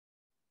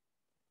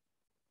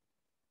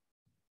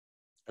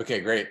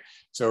Okay, great.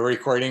 So we're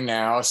recording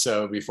now.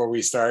 So before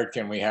we start,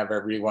 can we have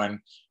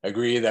everyone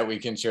agree that we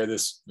can share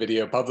this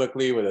video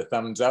publicly with a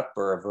thumbs up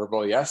or a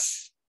verbal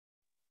yes?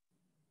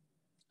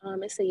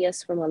 It's a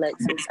yes from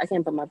Alexis. I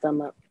can't put my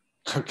thumb up.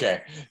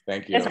 Okay,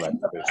 thank you,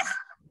 Alexis.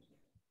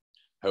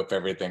 Hope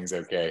everything's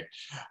okay.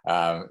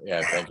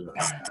 Yeah, thank you.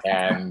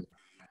 And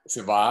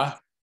Siva?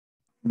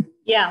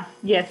 Yeah,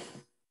 yes.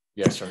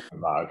 Yes, from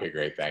Siva. Okay,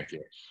 great, thank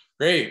you.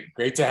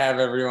 Great to have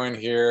everyone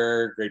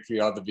here. Great for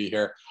you all to be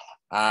here.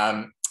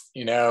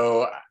 You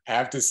know, I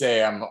have to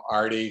say I'm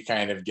already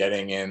kind of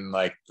getting in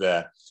like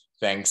the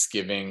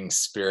Thanksgiving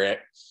spirit.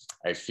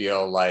 I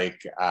feel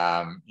like,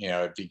 you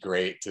know, it'd be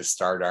great to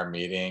start our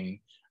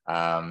meeting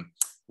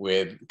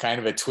with kind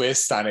of a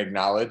twist on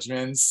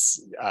acknowledgements,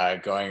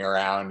 going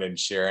around and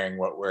sharing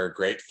what we're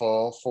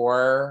grateful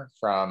for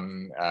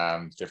from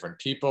different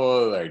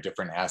people or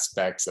different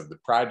aspects of the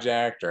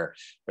project or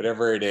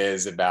whatever it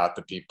is about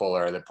the people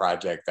or the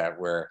project that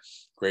we're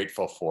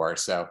grateful for.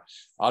 So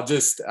I'll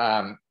just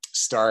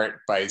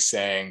start by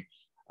saying,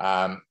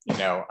 you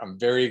know, I'm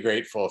very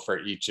grateful for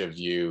each of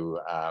you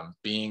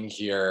being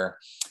here,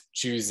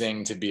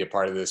 choosing to be a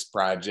part of this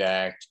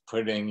project,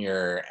 putting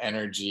your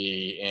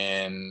energy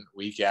in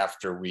week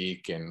after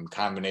week in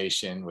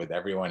combination with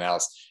everyone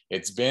else.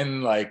 It's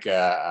been like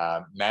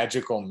a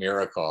magical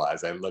miracle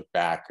as I look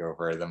back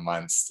over the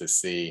months to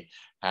see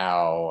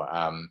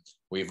how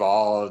we've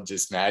all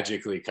just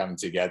magically come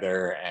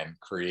together and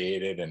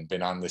created and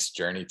been on this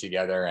journey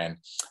together. And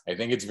I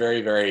think it's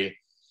very, very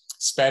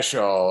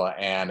special.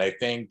 And I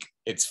think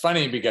it's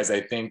funny because I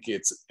think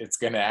it's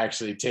going to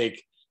actually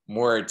take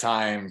more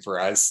time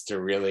for us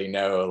to really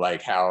know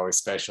like how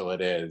special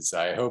it is.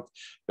 I hope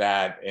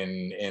that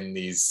in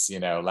these, you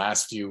know,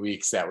 last few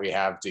weeks that we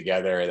have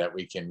together, that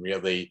we can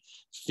really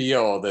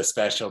feel the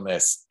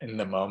specialness in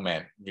the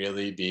moment,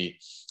 really be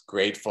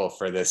grateful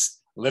for this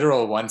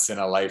literal once in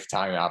a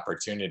lifetime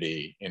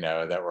opportunity, you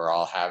know, that we're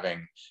all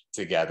having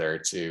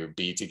together, to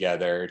be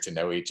together, to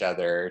know each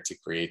other, to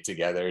create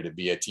together, to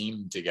be a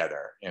team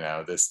together. You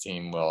know, this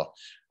team will,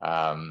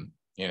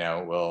 you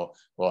know,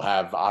 we'll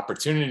have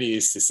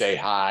opportunities to say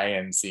hi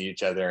and see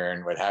each other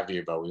and what have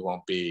you, but we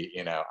won't be,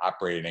 you know,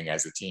 operating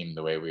as a team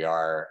the way we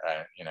are,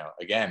 you know,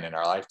 again in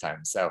our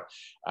lifetime. So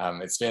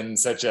it's been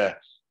such a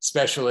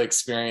special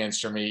experience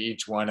for me.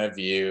 Each one of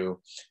you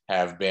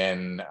have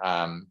been,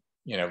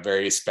 you know,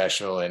 very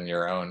special in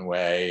your own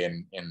way,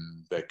 and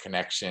in the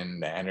connection,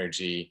 the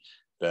energy,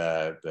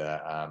 the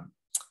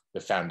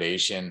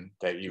foundation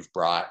that you've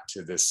brought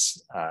to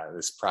this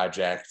this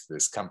project,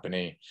 this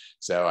company.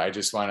 So I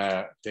just want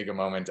to take a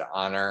moment to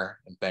honor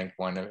and thank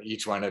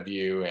each one of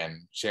you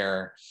and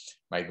share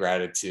my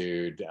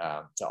gratitude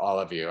to all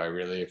of you. I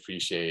really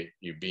appreciate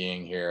you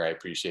being here. I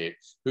appreciate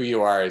who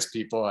you are as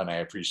people, and I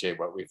appreciate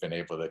what we've been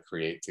able to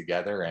create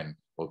together, and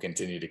we'll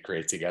continue to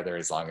create together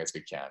as long as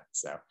we can.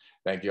 So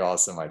thank you all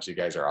so much. You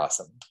guys are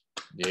awesome.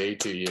 Yay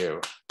to you.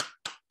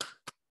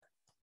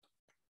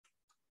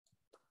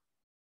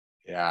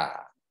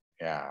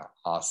 Yeah,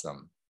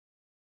 awesome.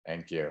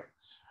 Thank you.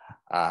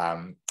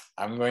 I'm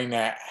going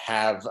to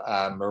have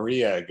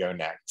Maria go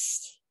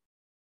next.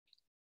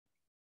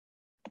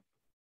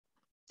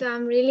 So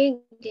I'm really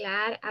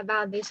glad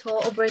about this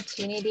whole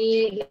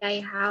opportunity,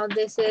 like how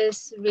this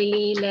is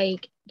really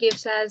like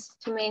gives us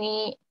too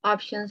many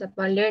options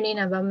about learning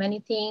about many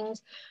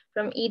things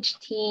from each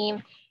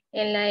team,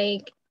 and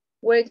like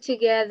work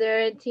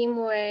together,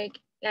 teamwork,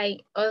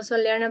 like also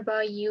learn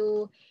about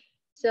you.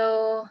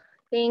 So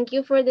thank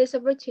you for this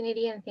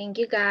opportunity, and thank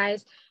you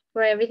guys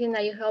for everything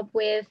that you help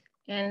with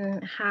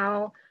and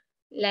how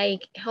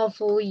like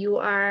helpful you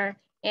are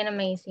and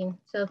amazing.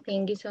 So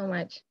thank you so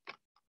much.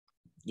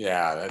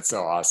 Yeah, that's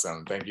so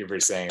awesome. Thank you for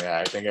saying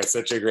that. I think that's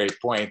such a great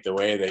point. The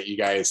way that you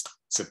guys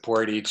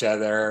support each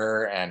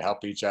other and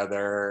help each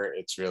other,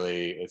 it's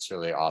really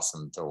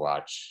awesome to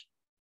watch.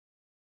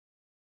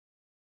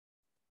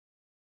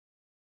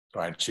 Do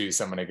I choose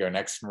someone to go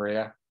next,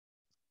 Maria?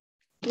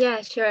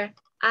 Yeah, sure.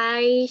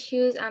 I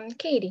choose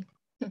Katie.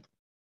 All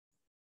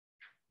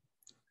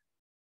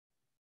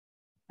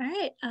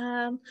right.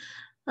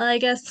 Well, I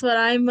guess what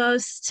I'm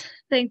most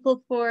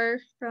thankful for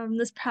from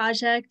this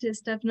project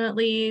is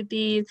definitely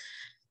the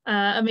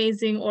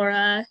amazing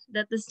aura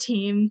that this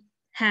team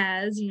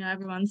has. You know,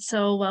 everyone's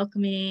so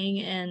welcoming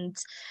and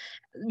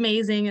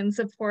amazing and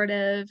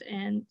supportive,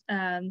 and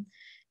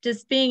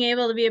just being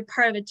able to be a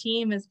part of a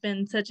team has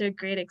been such a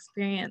great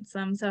experience.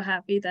 I'm so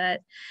happy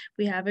that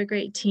we have a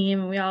great team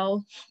and we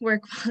all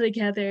work well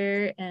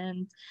together.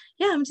 And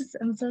yeah,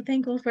 I'm so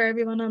thankful for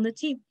everyone on the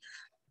team.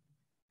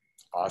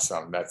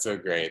 Awesome. That's so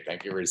great.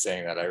 Thank you for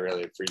saying that. I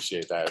really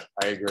appreciate that.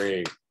 I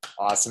agree.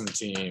 Awesome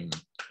team.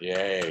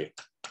 Yay.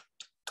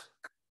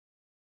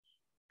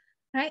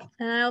 All right.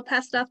 And I'll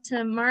pass it off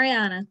to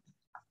Mariana.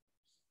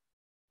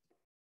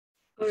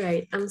 All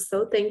right, I'm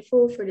so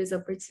thankful for this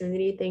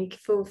opportunity.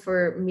 Thankful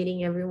for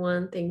meeting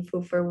everyone.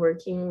 Thankful for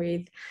working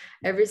with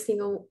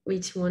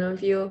each one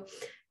of you.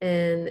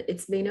 And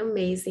it's been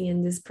amazing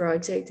in this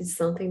project. It's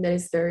something that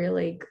is very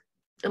like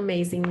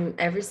amazing in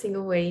every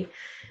single way.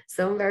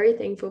 So I'm very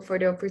thankful for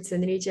the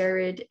opportunity,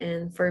 Jared,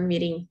 and for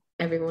meeting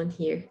everyone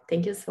here.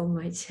 Thank you so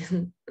much.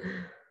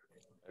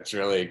 It's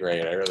really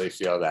great. I really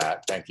feel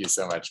that. Thank you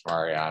so much,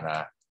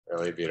 Mariana.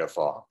 Really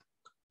beautiful.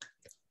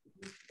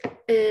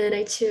 And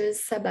I choose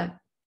Sabah.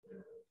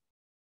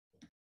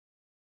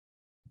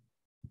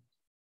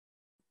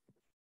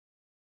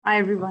 Hi,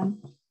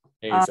 everyone.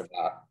 Hey,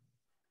 Sabah.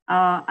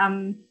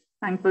 I'm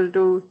thankful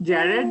to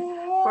Jared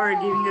for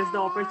giving us the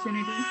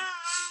opportunity.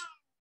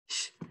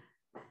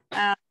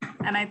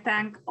 And I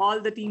thank all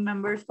the team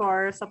members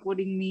for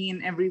supporting me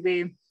in every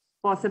way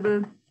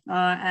possible.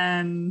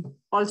 And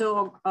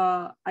also,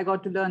 I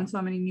got to learn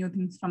so many new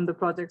things from the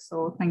project.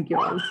 So thank you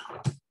all.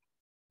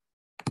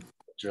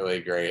 It's really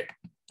great.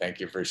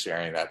 Thank you for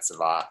sharing that,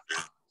 Sabah.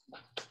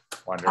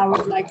 Wonderful. I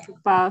would like to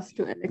pass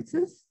to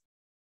Alexis.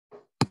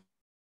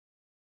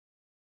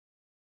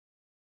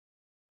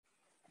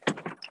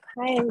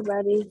 Hi,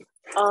 everybody.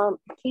 Can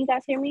you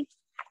guys hear me?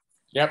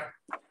 Yep.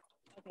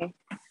 Okay.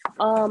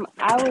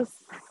 I was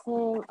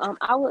saying,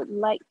 I would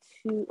like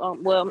to,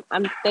 well,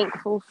 I'm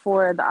thankful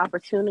for the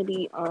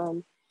opportunity,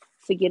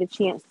 to get a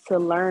chance to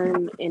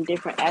learn in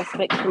different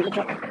aspects from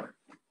the,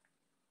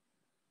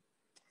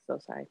 so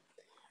sorry.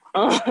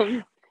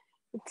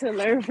 To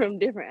learn from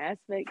different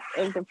aspects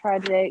of the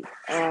project.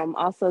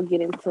 Also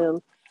getting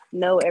to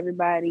know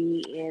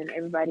everybody and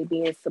everybody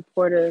being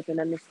supportive and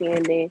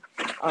understanding,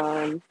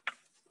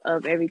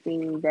 of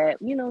everything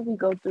that, you know, we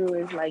go through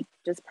is like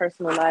just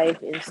personal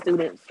life and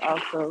students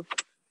also.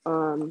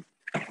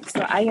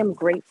 So I am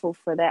grateful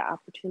for that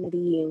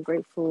opportunity and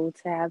grateful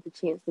to have the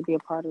chance to be a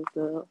part of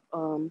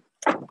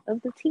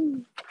the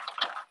team.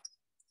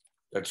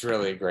 That's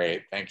really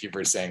great. Thank you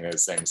for saying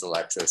those things,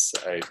 Alexis.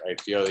 I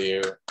feel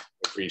you,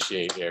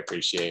 appreciate,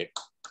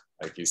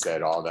 like you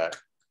said, all that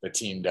the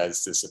team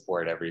does to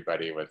support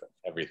everybody with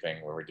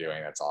everything we're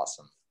doing. That's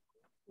awesome.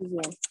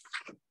 Yes.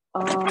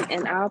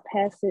 And I'll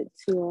pass it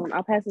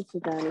to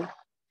Johnny.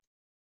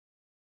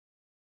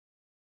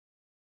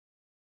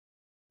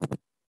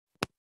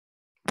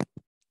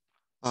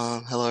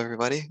 Hello,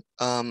 everybody.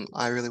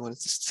 I really wanted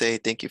to say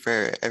thank you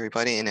for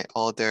everybody and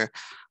all their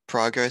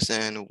progress,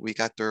 and we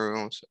got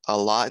through a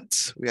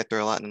lot. We got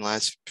through a lot in the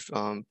last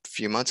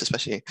few months,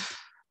 especially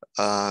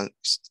ever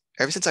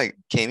since I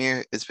came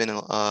here. It's been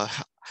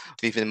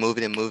we've been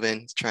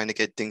moving, trying to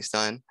get things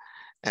done,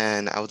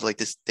 and I would like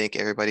to thank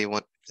everybody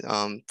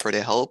for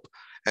their help.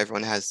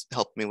 Everyone has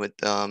helped me with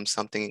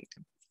something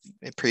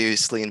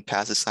previously in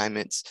past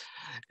assignments,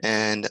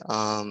 and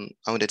I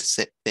wanted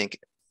to thank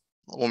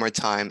one more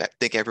time,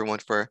 thank everyone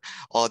for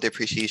all their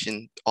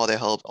appreciation, all their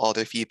help, all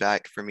their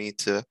feedback for me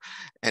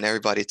and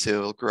everybody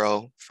to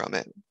grow from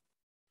it.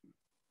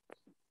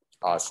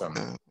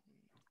 Awesome.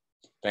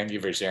 Thank you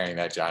for sharing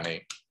that,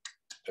 Johnny.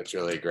 That's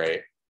really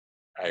great.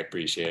 I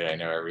appreciate it. I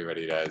know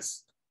everybody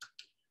does.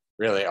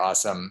 Really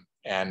awesome.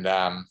 And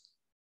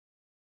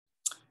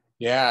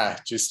yeah,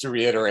 just to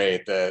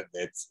reiterate that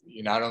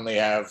you not only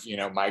have, you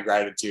know, my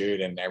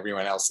gratitude and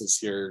everyone else's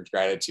here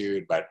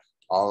gratitude, but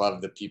all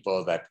of the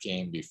people that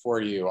came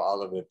before you,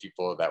 all of the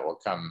people that will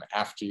come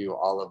after you,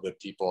 all of the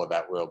people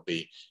that will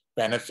be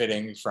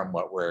benefiting from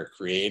what we're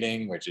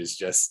creating, which is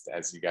just,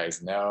 as you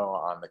guys know,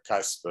 on the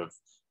cusp of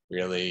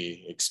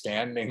really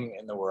expanding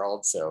in the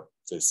world. So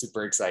it's a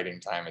super exciting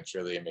time. It's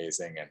really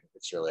amazing. And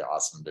it's really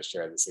awesome to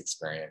share this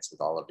experience with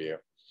all of you.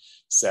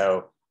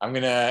 So I'm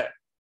gonna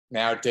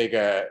now take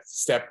a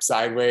step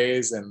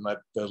sideways and let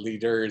the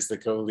leaders, the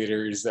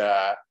co-leaders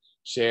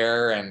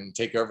share and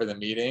take over the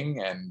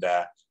meeting. And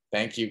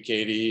thank you,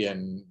 Katie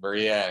and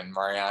Maria and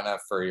Mariana,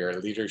 for your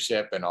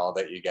leadership and all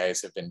that you guys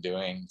have been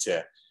doing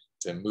to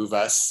move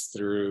us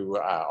through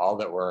all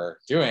that we're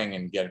doing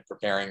and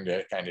preparing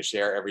to kind of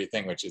share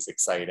everything, which is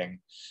exciting.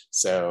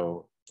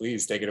 So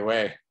please take it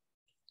away.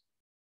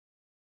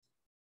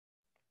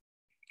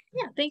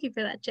 Yeah, thank you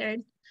for that,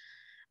 Jared.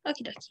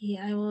 Okie dokie,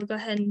 I will go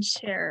ahead and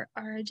share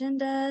our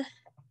agenda.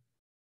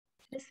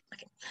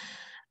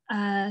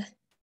 Okay.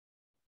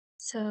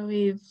 So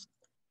we've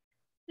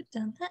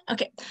done that.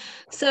 Okay,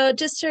 so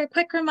just a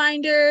quick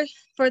reminder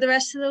for the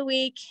rest of the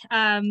week,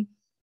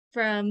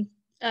 from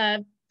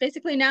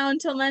basically now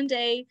until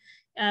Monday,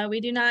 we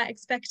do not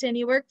expect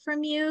any work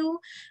from you.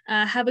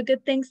 Have a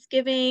good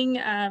Thanksgiving,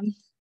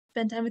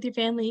 spend time with your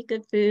family, eat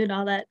good food,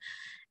 all that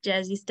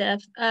jazzy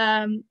stuff.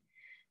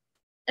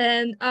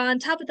 And on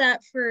top of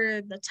that,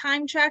 for the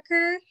time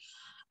tracker,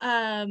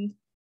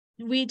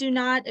 we do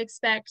not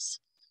expect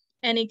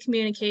any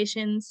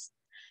communications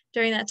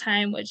during that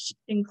time, which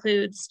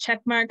includes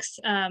check marks.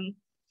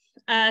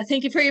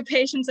 Thank you for your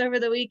patience over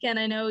the weekend.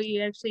 I know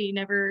you actually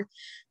never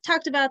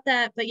talked about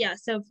that, but yeah,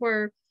 so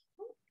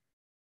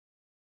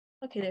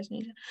okay, there's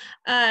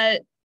Nisha.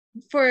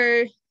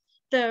 For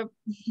the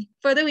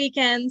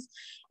weekends,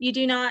 you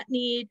do not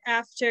need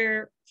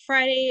after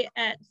Friday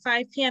at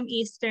 5 p.m.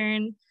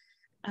 Eastern.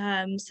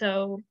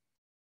 So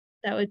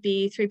that would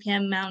be 3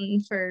 p.m.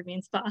 Mountain for me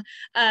and Spa.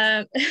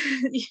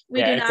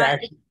 We do not.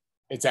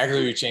 It's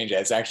actually, we changed it.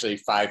 It's actually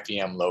 5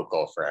 p.m.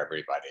 local for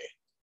everybody.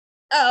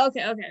 Oh,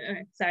 okay.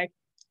 Sorry.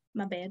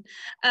 my bad.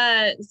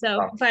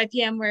 So 5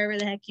 p.m. wherever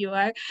the heck you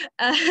are.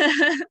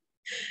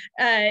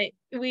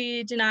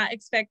 We do not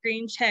expect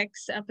green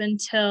checks up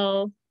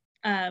until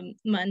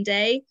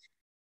Monday.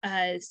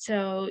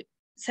 So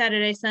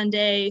Saturday,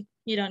 Sunday,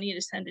 you don't need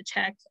to send a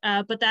check.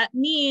 But that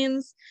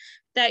means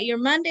that your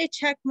Monday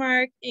check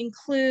mark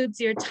includes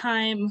your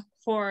time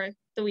for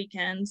the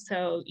weekend.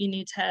 So you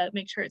need to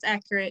make sure it's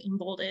accurate and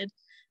bolded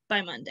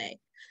by Monday.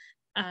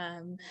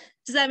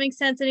 Does that make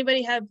sense?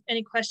 Anybody have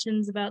any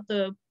questions about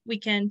the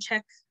weekend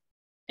check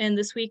in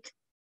this week?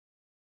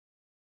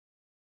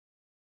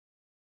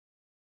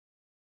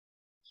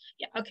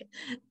 Yeah, okay.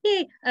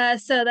 Yay.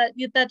 So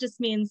that just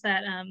means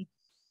that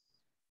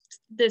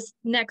this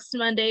next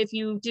Monday, if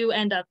you do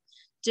end up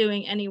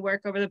doing any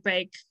work over the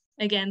break,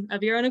 again,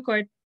 of your own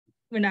accord,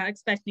 we're not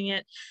expecting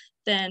it,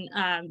 then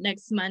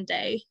next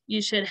Monday,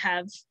 you should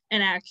have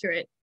an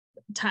accurate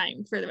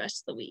time for the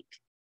rest of the week.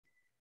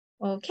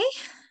 Okay,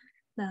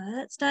 now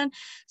that's done.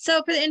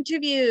 So for the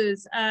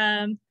interviews,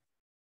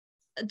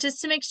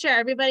 just to make sure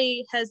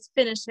everybody has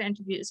finished their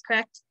interviews,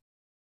 correct?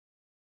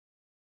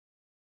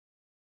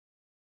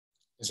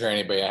 Is there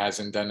anybody that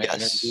hasn't done an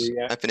interview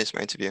yet? I finished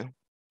my interview.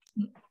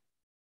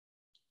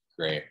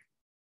 Great.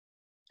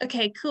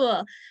 Okay,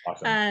 cool.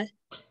 Awesome.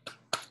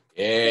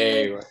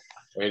 Yay,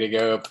 way to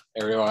go,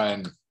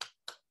 everyone.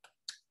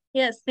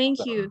 Yes,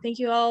 thank you. Thank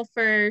you all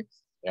for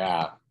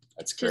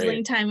that's great.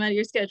 chiseling time out of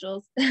your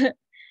schedules.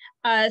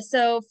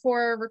 So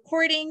for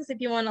recordings,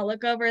 if you want to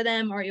look over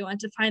them or you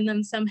want to find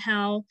them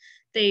somehow,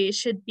 they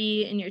should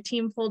be in your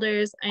team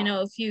folders. I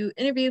know if you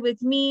interview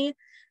with me,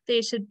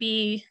 they should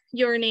be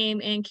your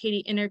name and Katie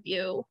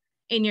interview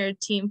in your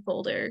team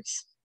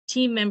folders,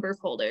 team member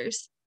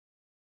folders.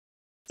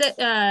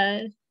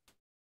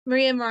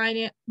 Maria,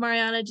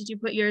 Mariana, did you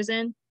put yours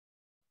in?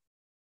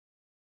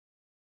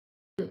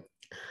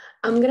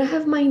 I'm gonna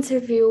have my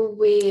interview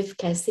with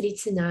Cassidy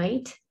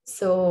tonight,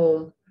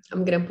 so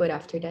I'm gonna put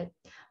after that.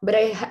 But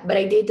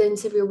I did the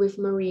interview with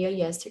Maria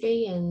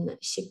yesterday, and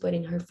she put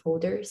in her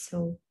folder.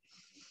 So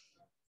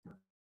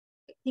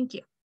thank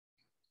you.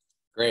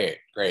 Great,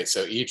 great.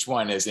 So each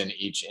one is in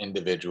each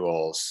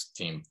individual's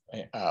team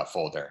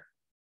folder.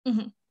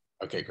 Mm-hmm.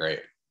 Okay, great,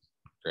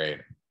 great.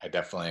 I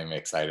definitely am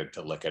excited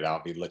to look at it.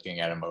 I'll be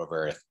looking at them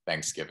over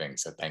Thanksgiving.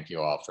 So thank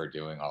you all for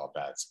doing all of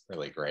that. It's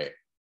really great.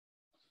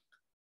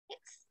 Yes.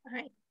 All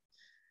right.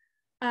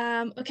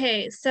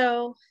 Okay,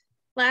 so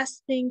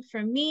last thing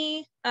from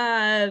me,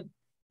 the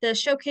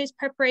showcase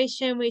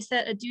preparation, we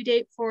set a due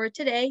date for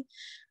today.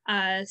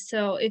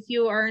 So if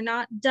you are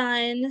not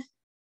done,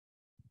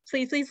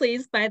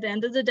 please, by the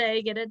end of the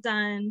day, get it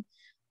done.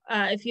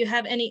 If you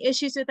have any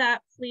issues with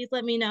that, please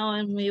let me know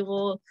and we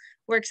will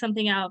work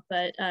something out.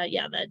 But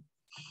yeah, that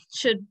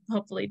should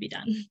hopefully be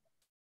done.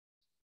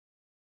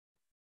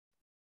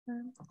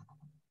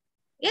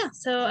 Yeah,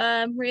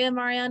 so Maria,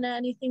 Mariana,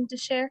 anything to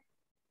share?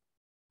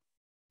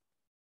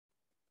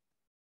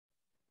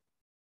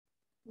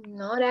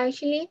 Not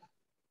actually,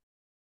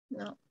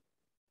 no.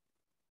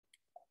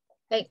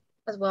 Like,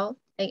 as well,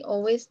 like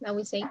always, I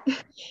would say,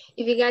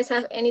 if you guys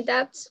have any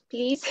doubts,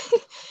 please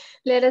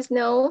let us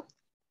know.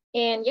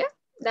 And yeah,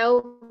 that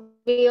will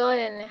be all,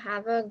 and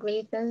have a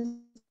great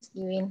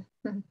Thanksgiving.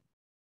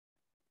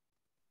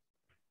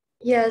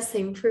 yeah,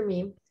 same for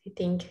me. I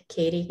think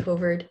Katie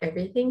covered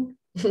everything.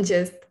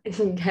 Just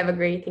have a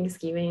great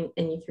Thanksgiving.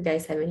 And if you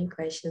guys have any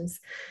questions,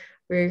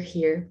 we're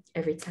here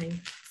every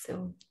time.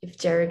 So if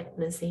Jared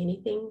wants to say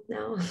anything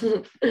now.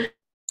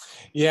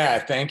 Yeah,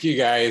 thank you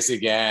guys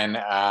again.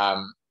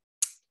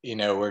 You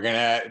know, we're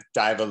gonna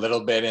dive a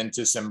little bit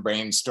into some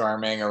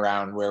brainstorming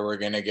around where we're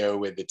gonna go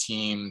with the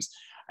teams.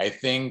 I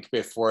think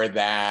before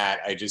that,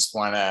 I just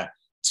wanna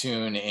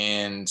tune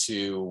in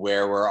to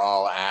where we're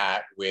all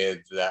at with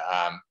the,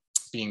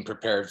 being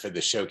prepared for the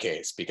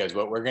showcase, because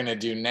what we're gonna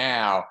do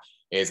now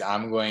is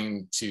I'm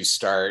going to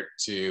start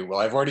to, well,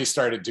 I've already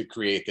started to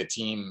create the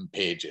team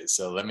pages.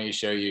 So let me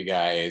show you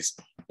guys,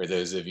 for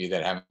those of you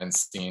that haven't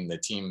seen, the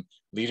team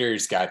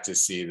leaders got to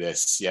see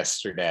this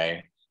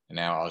yesterday, and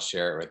now I'll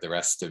share it with the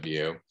rest of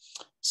you.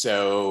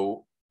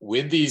 So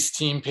with these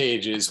team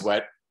pages,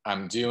 what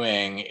I'm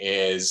doing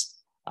is,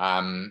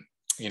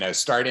 you know,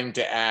 starting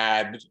to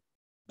add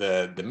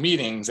the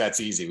meetings. That's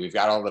easy. We've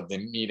got all of the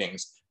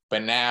meetings.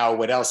 But now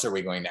what else are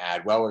we going to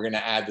add? Well, we're going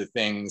to add the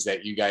things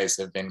that you guys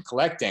have been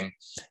collecting.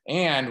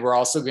 And we're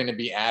also going to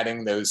be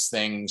adding those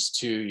things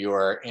to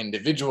your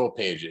individual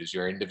pages,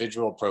 your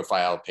individual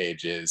profile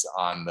pages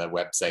on the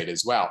website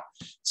as well.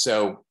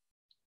 So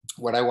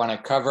what I want to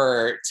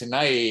cover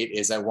tonight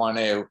is I want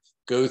to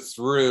go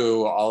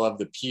through all of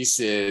the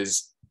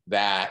pieces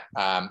that,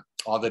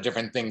 all the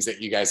different things that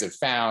you guys have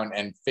found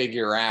and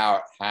figure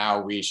out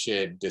how we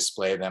should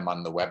display them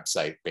on the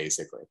website,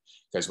 basically.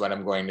 Because what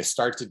I'm going to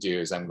start to do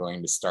is I'm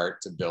going to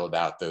start to build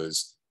out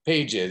those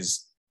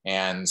pages.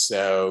 And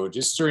so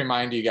just to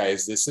remind you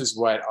guys, this is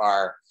what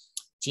our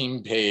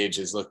team page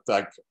has looked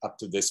like up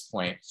to this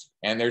point.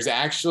 And there's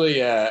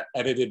actually a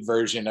edited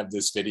version of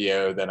this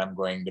video that I'm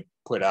going to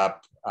put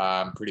up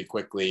pretty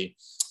quickly.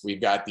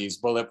 We've got these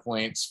bullet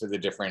points for the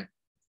different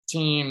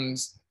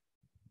teams.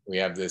 we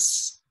have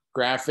this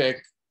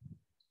graphic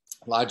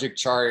logic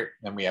chart,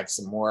 and we have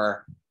some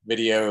more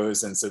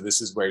videos. And so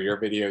this is where your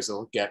videos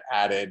will get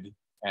added.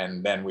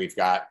 And then we've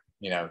got,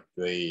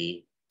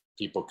 the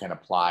people can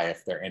apply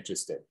if they're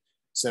interested.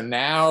 So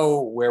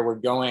now where we're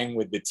going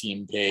with the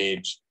team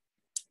page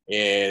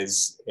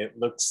is it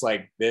looks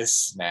like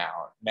this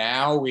now.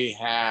 Now we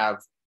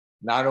have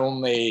not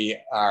only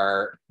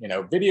our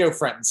video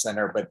front and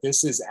center, but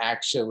this is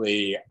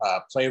actually a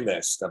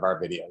playlist of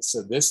our videos.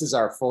 So this is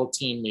our full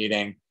team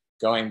meeting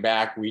going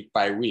back week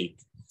by week.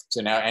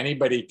 So now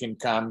anybody can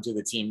come to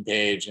the team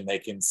page and they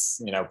can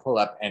pull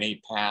up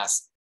any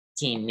past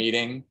team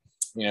meeting.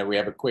 We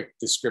have a quick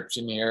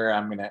description here.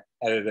 I'm going to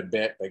edit a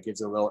bit that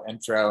gives a little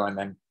intro, and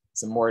then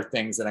some more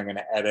things that I'm going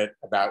to edit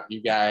about you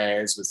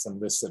guys with some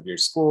lists of your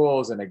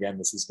schools. And again,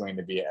 this is going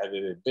to be an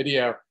edited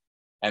video.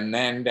 And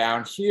then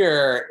down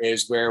here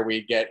is where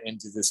we get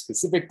into the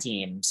specific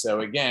team.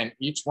 So again,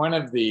 each one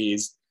of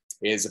these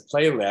is a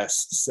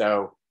playlist.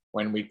 So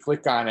when we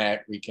click on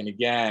it, we can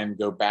again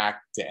go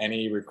back to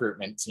any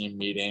recruitment team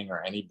meeting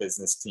or any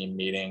business team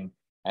meeting.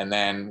 And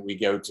then we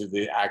go to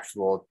the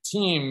actual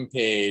team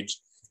page.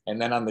 And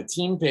then on the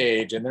team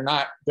page, and they're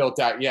not built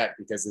out yet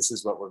because this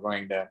is what we're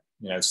going to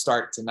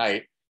start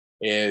tonight,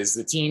 is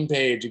the team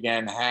page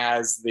again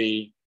has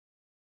the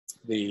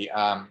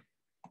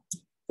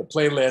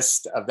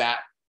playlist of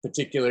that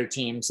particular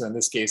team. So in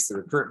this case, the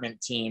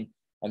recruitment team.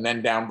 And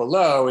then down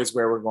below is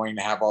where we're going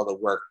to have all the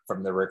work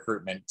from the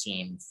recruitment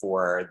team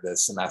for the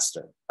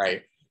semester,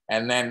 right?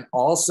 And then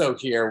also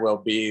here will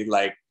be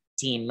like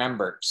team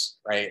members,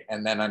 right?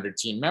 And then under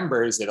team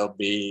members, it'll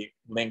be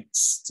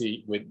links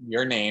with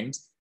your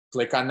names.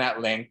 Click on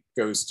that link,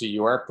 goes to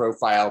your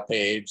profile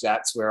page.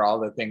 That's where all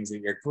the things that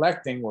you're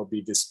collecting will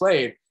be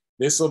displayed.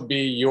 This will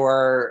be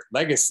your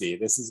legacy.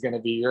 This is going to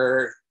be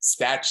your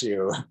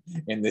statue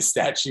in the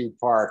statue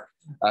park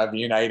of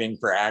Uniting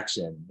for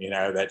Action,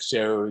 that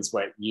shows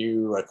what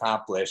you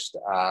accomplished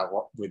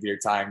with your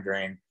time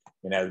during,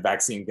 the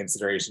Vaccine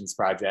Considerations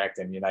Project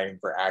and Uniting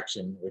for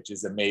Action, which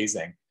is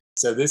amazing.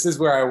 So this is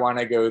where I want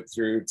to go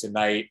through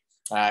tonight,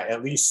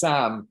 at least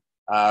some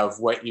of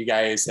what you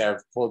guys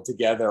have pulled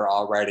together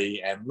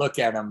already, and look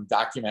at them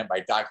document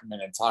by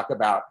document and talk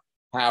about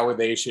how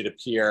they should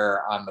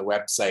appear on the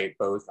website,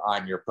 both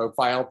on your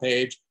profile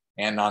page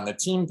and on the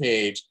team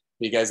page.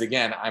 Because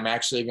again, I'm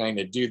actually going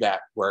to do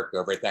that work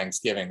over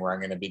Thanksgiving, where I'm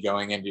going to be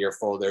going into your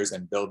folders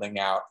and building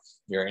out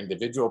your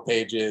individual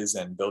pages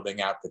and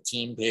building out the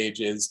team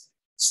pages.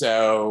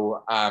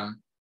 So,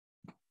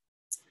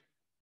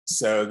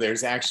 so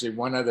there's actually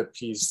one other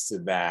piece to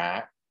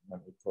that.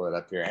 Let me pull it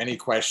up here. Any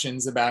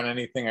questions about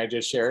anything I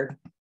just shared?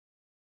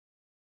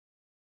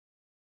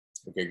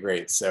 Okay,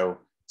 great. So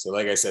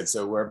like I said,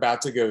 so we're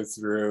about to go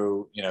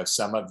through,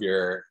 some of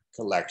your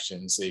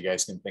collections, so you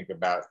guys can think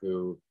about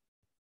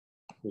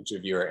which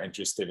of you are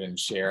interested in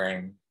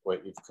sharing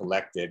what you've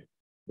collected.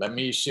 Let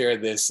me share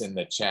this in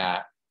the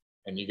chat,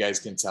 and you guys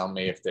can tell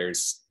me if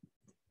there's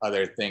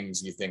other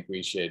things you think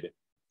we should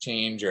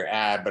change or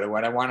add. But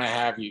what I want to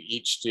have you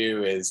each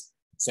do is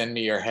send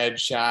me your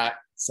headshot,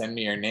 send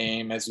me your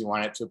name as you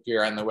want it to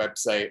appear on the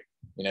website,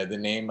 the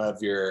name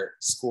of your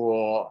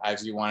school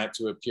as you want it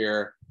to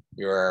appear,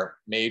 your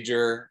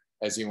major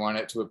as you want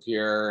it to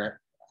appear,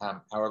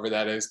 however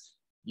that is.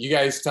 You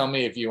guys tell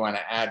me if you want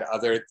to add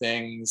other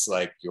things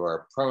like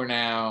your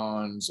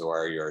pronouns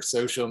or your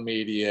social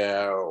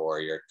media or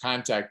your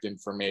contact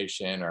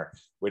information or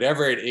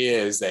whatever it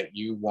is that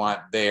you want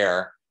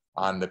there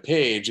on the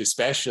page,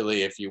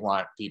 especially if you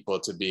want people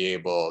to be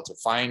able to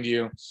find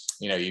you.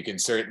 You can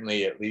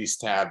certainly at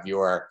least have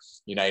your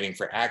Uniting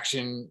for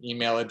Action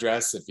email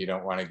address if you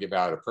don't want to give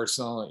out a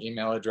personal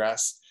email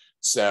address.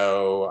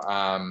 So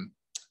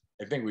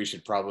I think we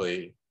should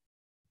probably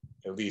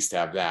at least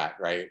have that,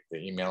 right?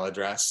 The email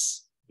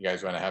address. You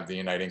guys want to have the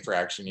Uniting for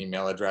Action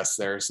email address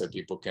there so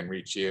people can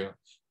reach you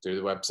through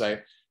the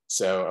website.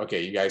 So,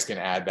 okay, you guys can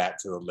add that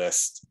to the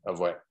list of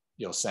what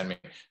you'll send me.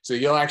 So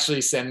you'll actually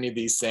send me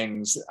these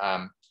things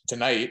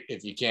tonight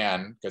if you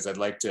can, because I'd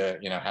like to,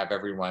 have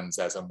everyone's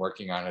as I'm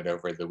working on it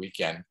over the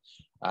weekend.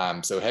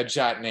 So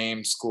headshot,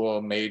 name,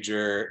 school,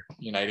 major,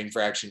 Uniting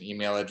for Action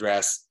email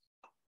address.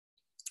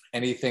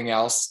 Anything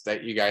else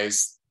that you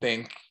guys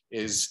think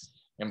is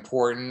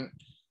important?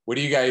 What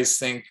do you guys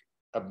think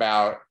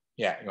about,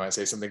 you want to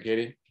say something,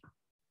 Katie?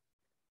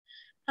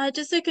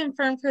 Just to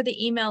confirm for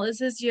the email, is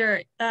this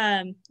your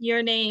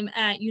name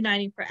at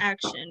Uniting for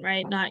Action,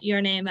 right? Not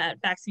your name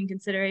at Vaccine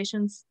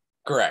Considerations?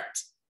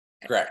 Correct.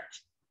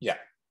 Yeah.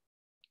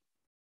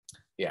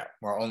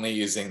 We're only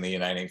using the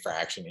Uniting for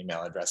Action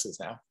email addresses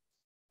now.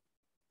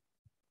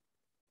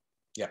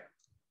 Yep.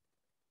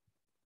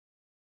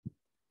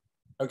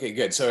 Okay,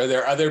 good. So are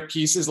there other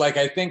pieces? Like,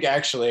 I think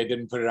actually I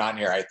didn't put it on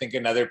here. I think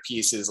another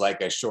piece is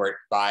like a short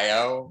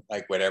bio,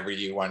 like whatever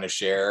you want to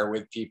share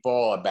with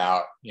people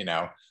about,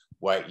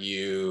 what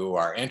you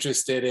are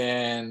interested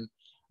in,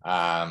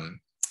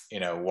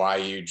 why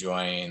you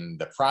joined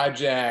the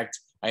project,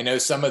 I know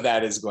some of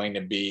that is going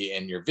to be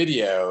in your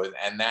video,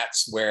 and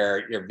that's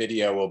where your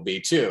video will be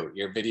too.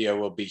 Your video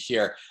will be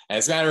here. And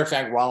as a matter of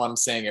fact, while I'm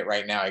saying it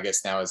right now, I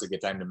guess now is a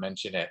good time to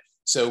mention it.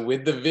 So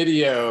with the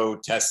video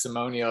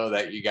testimonial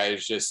that you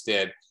guys just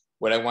did,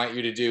 what I want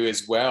you to do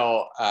as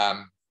well,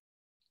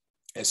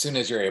 as soon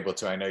as you're able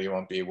to, I know you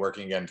won't be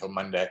working again until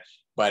Monday,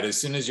 but as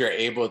soon as you're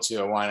able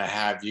to, I want to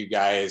have you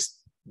guys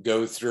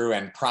go through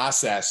and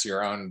process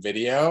your own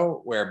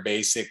video, where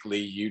basically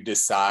you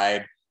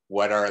decide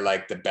what are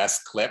like the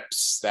best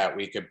clips that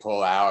we could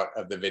pull out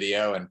of the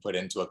video and put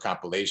into a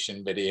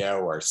compilation video,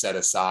 or set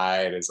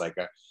aside as like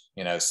a,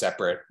 you know,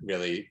 separate,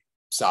 really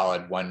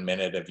solid 1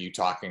 minute of you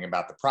talking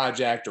about the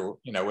project, or,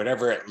 you know,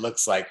 whatever it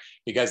looks like.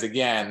 Because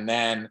again,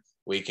 then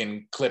we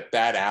can clip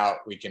that out.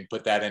 We can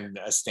put that in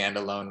a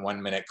standalone 1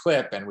 minute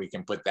clip, and we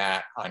can put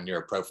that on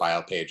your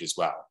profile page as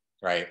well,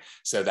 right?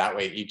 So that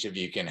way each of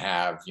you can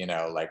have, you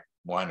know, like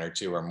 1 or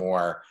 2 or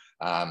more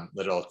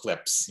little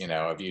clips, you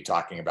know, of you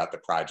talking about the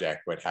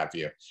project, what have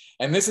you.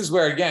 And this is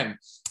where, again,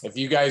 if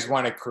you guys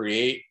want to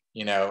create,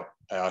 you know,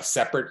 a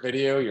separate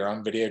video, your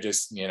own video,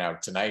 just, you know,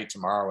 tonight,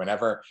 tomorrow,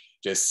 whenever,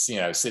 just, you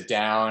know, sit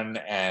down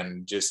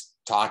and just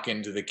talk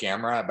into the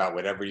camera about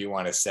whatever you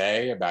want to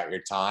say about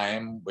your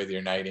time with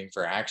Uniting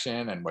for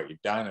Action and what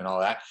you've done and all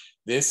that.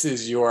 This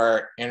is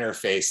your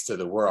interface to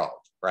the world,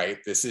 right?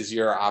 This is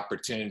your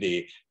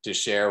opportunity to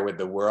share with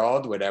the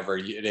world whatever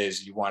it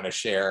is you want to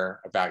share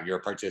about your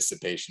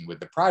participation with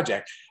the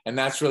project. And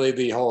that's really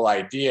the whole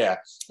idea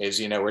is,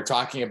 you know, we're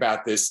talking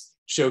about this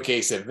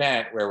showcase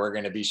event where we're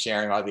going to be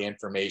sharing all the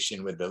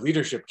information with the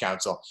Leadership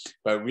Council,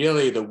 but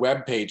really the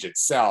webpage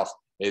itself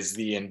is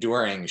the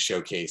enduring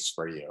showcase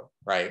for you,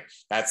 right?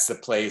 That's the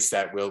place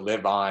that will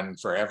live on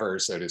forever,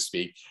 so to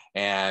speak.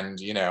 And,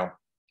 you know,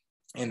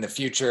 in the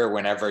future,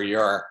 whenever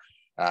you're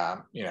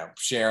you know,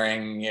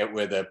 sharing it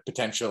with a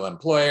potential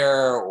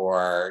employer,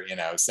 or, you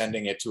know,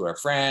 sending it to a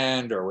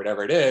friend or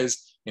whatever it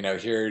is, you know,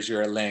 here's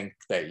your link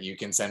that you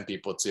can send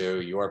people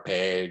to, your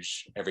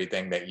page,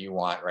 everything that you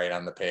want right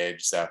on the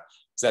page. So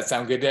does that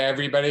sound good to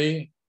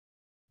everybody?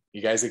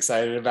 You guys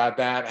excited about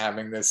that?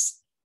 Having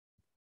this,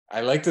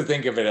 I like to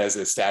think of it as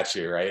a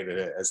statue, right?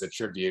 As a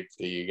tribute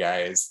to you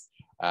guys.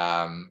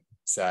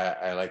 So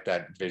I like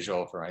that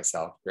visual for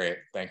myself. Great.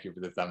 Thank you for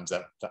the thumbs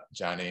up,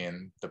 Johnny,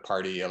 and the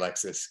party,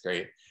 Alexis.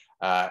 Great.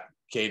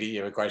 Katie,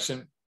 you have a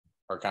question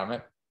or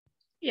comment?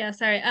 Yeah,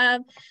 sorry.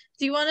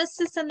 Do you want us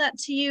to send that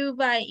to you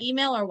by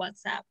email or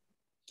WhatsApp?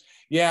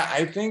 Yeah,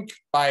 I think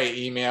by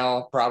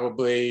email,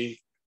 probably.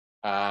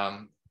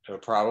 I'm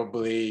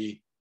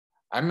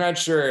not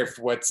sure if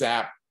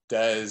WhatsApp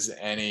does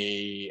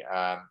any,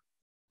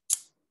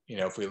 you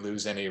know, if we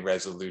lose any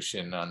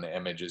resolution on the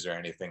images or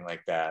anything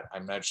like that.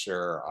 I'm not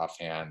sure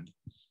offhand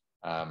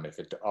if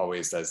it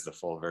always does the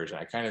full version.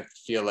 I kind of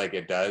feel like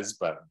it does,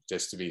 but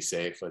just to be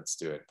safe, let's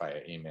do it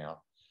by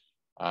email.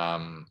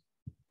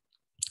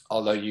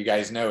 Although you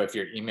guys know, if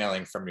you're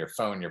emailing from your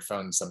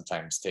phone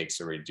sometimes takes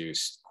a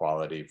reduced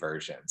quality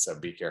version. So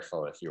be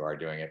careful if you are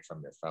doing it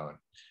from your phone.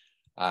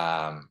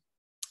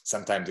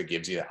 Sometimes it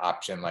gives you the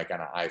option, like on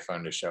an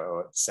iPhone,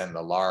 to send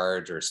the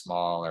large or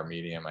small or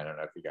medium. I don't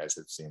know if you guys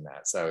have seen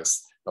that. So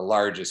it's the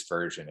largest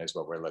version is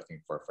what we're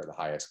looking for the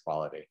highest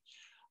quality.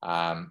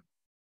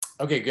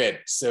 Okay, good.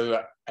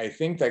 So I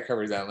think that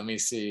covers that. Let me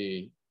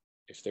see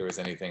if there was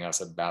anything else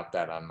about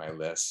that on my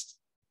list.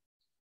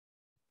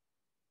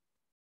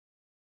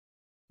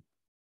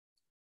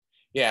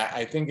 Yeah,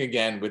 I think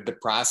again, with the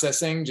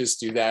processing, just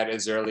do that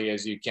as early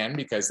as you can,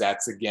 because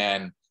that's,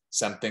 again,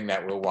 something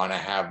that we'll want to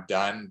have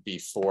done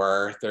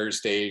before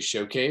Thursday's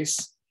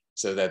showcase,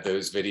 so that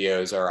those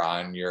videos are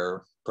on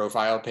your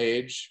profile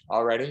page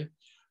already.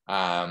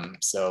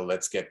 So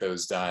let's get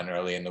those done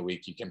early in the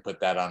week. You can put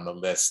that on the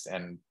list,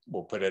 and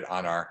we'll put it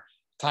on our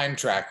time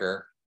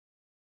tracker.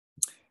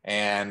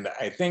 And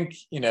I think,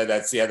 you know,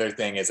 that's the other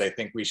thing, is I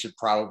think we should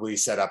probably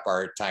set up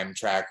our time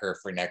tracker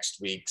for next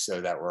week,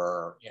 so that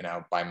we're, you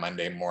know, by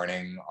Monday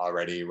morning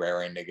already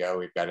raring to go.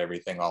 We've got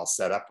everything all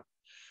set up.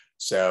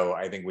 So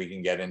I think we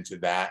can get into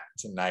that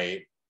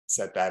tonight,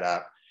 set that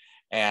up.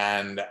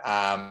 And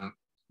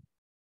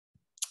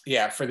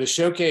yeah, for the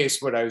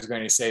showcase, what I was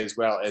going to say as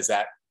well is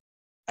that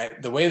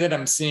the way that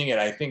I'm seeing it,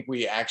 I think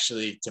we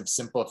actually, to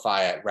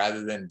simplify it,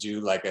 rather than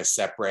do like a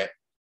separate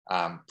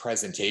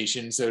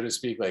presentation, so to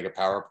speak, like a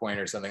PowerPoint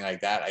or something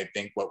like that, I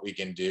think what we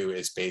can do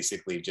is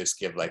basically just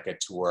give like a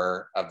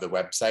tour of the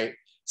website,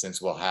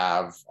 since we'll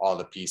have all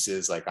the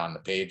pieces like on the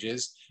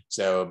pages.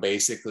 So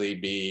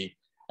basically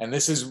and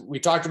this is, we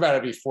talked about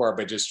it before,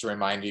 but just to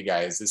remind you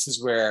guys, this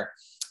is where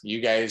you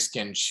guys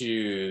can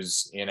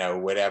choose, you know,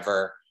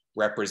 whatever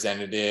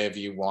representative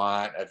you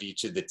want of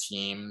each of the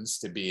teams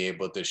to be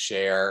able to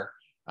share,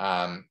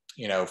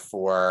 you know,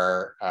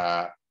 for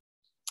how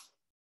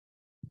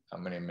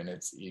many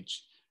minutes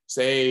each?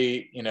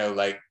 Say, you know,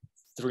 like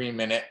 3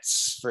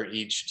 minutes for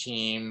each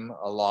team,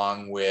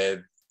 along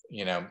with,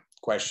 you know,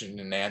 question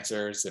and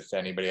answers. If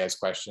anybody has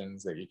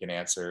questions, that you can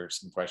answer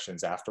some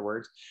questions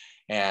afterwards.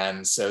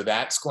 And so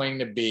that's going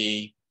to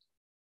be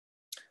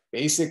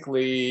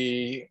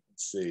basically,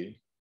 let's see.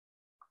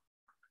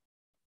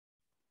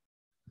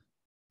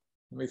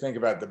 let me think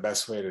about the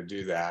best way to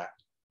do that.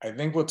 I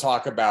think we'll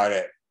talk about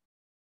it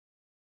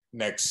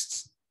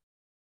next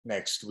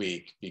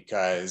week,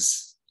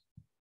 because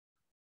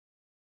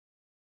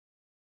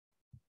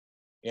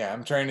yeah,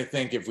 I'm trying to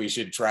think if we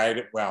should try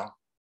it. Well,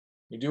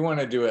 we do want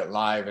to do it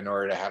live in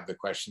order to have the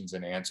questions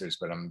and answers,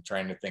 but I'm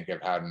trying to think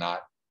of how to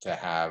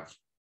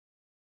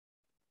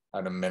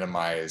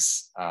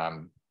minimize,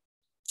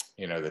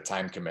 you know, the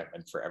time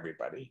commitment for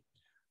everybody,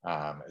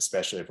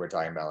 especially if we're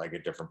talking about like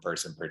a different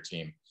person per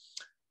team.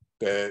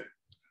 Let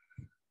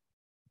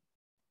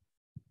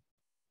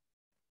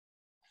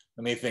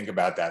me think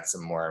about that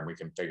some more, and we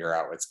can figure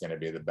out what's going to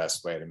be the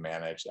best way to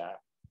manage that.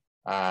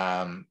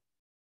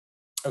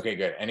 Okay,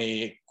 good.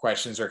 Any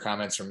questions or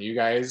comments from you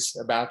guys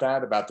about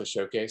that, about the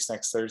showcase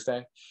next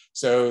Thursday?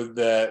 So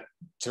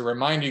to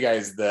remind you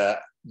guys, the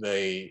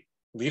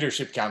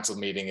Leadership Council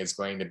meeting is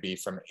going to be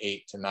from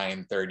 8 to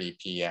 9:30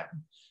 p.m.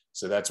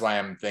 So that's why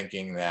I'm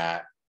thinking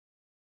that,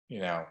 you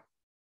know,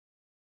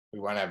 we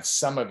want to have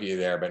some of you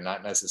there, but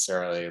not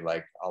necessarily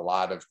like a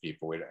lot of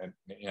people,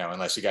 you know,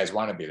 unless you guys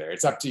want to be there.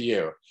 It's up to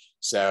you.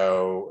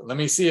 So let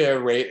me see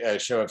a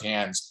show of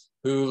hands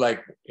who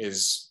like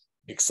is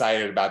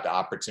excited about the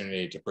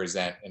opportunity to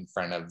present in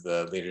front of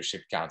the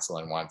Leadership Council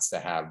and wants to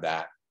have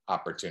that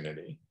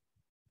opportunity.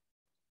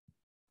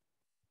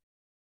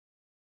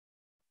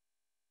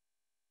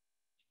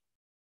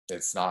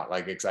 It's not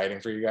like exciting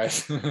for you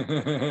guys.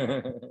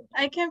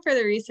 I can for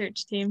the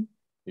research team.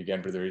 You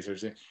can for the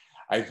research team.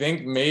 I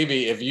think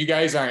maybe if you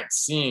guys aren't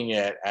seeing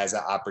it as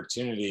an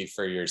opportunity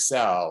for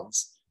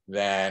yourselves,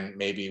 then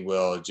maybe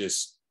we'll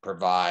just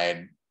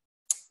provide,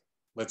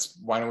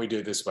 why don't we do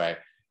it this way?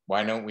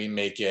 Why don't we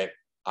make it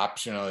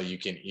optional? You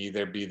can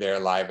either be there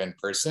live in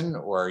person,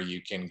 or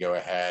you can go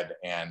ahead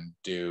and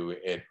do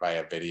it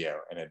via video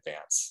in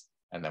advance,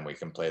 and then we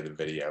can play the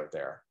video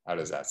there. How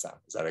does that sound?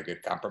 Is that a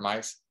good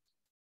compromise?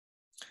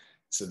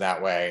 So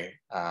that way,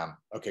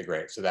 okay,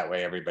 great. So that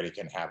way everybody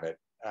can have it.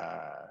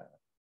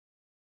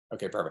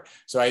 Okay, perfect.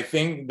 So I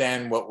think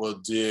then what we'll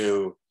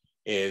do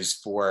is,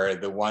 for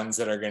the ones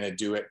that are going to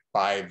do it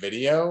by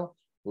video,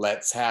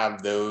 let's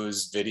have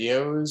those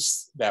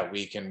videos that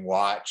we can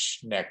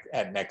watch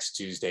at next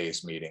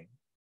Tuesday's meeting.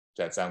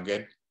 Does that sound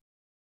good?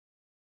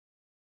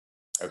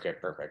 Okay,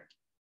 perfect.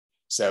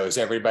 So is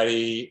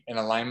everybody in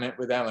alignment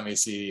with that? Let me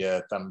see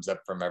a thumbs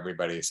up from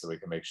everybody so we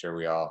can make sure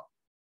we all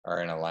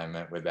are in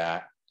alignment with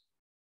that.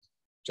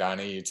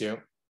 Johnny, you too?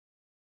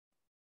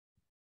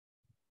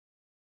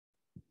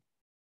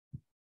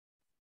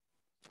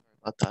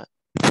 About that.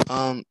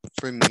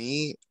 For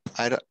me,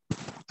 I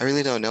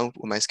really don't know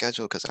my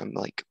schedule, because I'm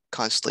like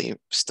constantly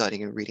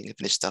studying and reading to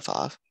finish stuff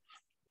off.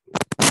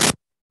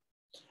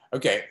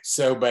 Okay,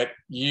 so but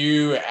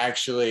you're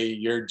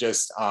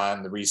just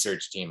on the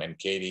research team, and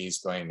Katie's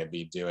going to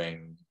be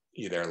doing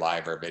either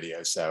live or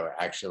video. So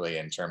actually,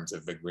 in terms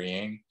of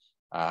agreeing,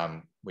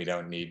 we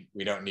don't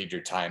need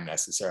your time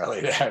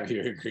necessarily to have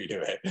you agree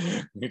to it.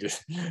 We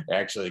just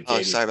actually.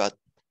 Katie, sorry about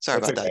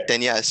that.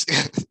 Then yes,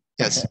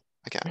 yes.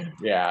 Okay.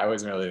 Yeah, I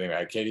wasn't really thinking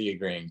about it. Katie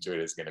agreeing to it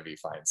is going to be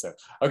fine. So,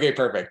 okay,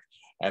 perfect.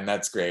 And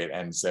that's great.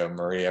 And so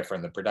Maria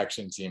from the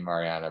production team,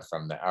 Mariana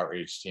from the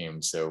outreach team.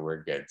 So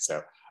we're good.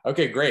 So,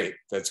 okay, great.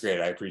 That's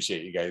great. I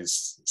appreciate you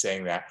guys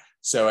saying that.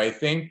 So I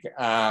think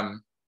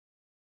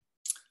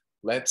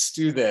let's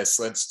do this.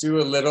 Let's do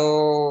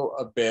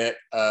a bit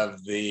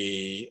of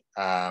the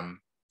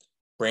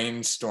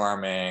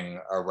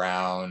brainstorming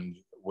around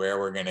where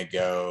we're going to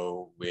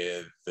go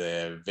with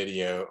the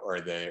video, or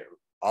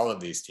all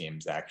of these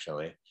teams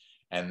actually.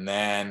 And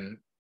then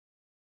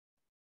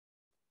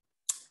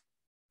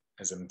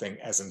as I'm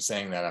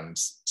saying that, I'm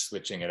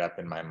switching it up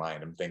in my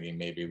mind. I'm thinking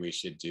maybe we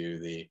should do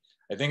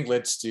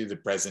let's do the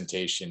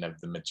presentation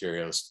of the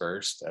materials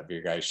first, of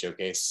your guys'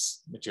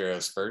 showcase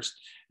materials first,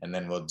 and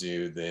then we'll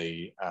do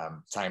the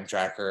time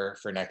tracker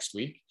for next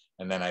week.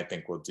 And then I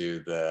think we'll do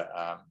the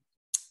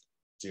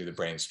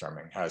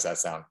brainstorming. How does that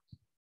sound?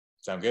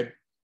 Sound good?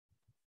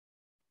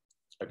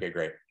 Okay,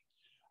 great.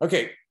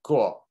 Okay,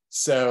 cool.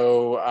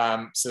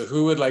 So, so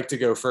who would like to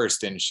go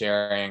first in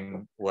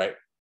sharing what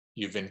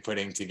you've been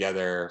putting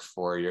together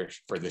for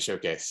the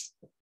showcase?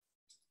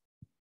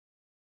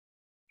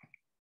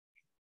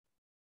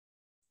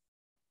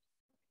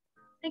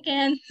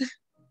 Again.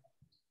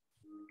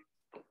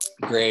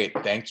 Great,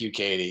 thank you,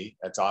 Katie.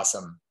 That's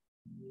awesome.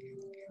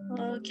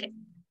 Okay.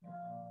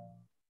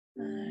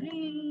 All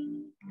right.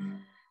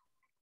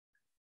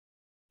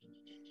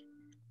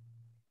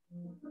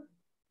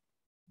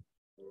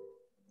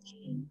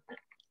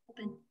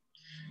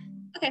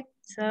 Okay,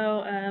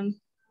 so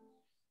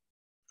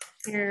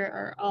here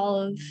are all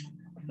of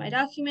my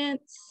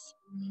documents.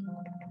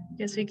 I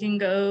guess we can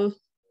go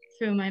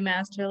through my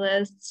master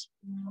list.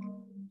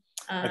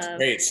 That's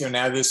great. So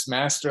now this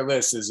master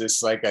list, is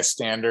this like a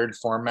standard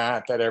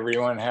format that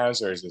everyone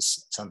has, or is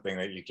this something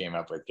that you came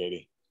up with,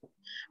 Katie?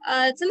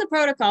 It's in the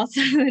protocol,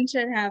 so it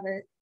should have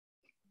it.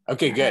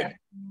 Okay, good.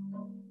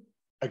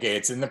 Okay,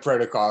 it's in the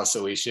protocol,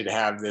 so we should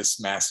have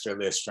this master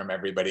list from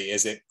everybody.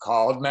 Is it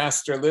called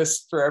master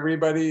list for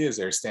everybody? Is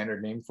there a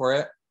standard name for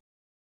it?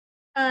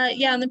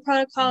 Yeah, in the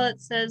protocol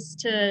it says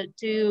to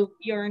do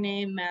your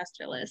name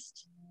master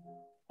list.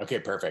 Okay,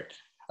 perfect.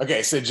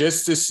 Okay, so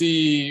just to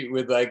see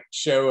with like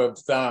show of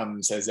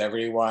thumbs, has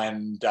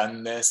everyone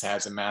done this?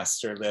 Has a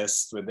master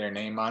list with their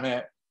name on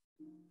it?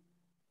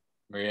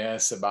 Maria,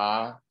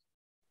 Sabah,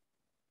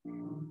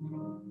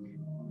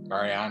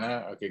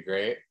 Mariana, okay,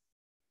 great.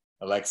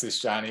 Alexis,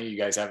 Johnny, you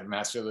guys have a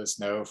master list?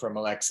 No from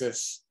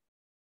Alexis.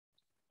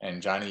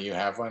 And Johnny, you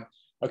have one?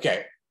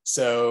 Okay,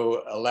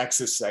 so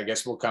Alexis, I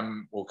guess we'll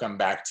come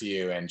back to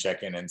you and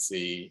check in and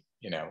see,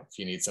 you know, if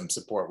you need some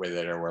support with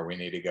it or where we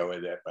need to go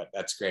with it. But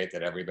that's great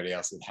that everybody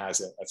else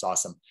has it. That's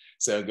awesome.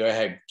 So go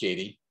ahead,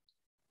 Katie.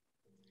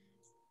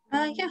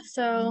 Yeah,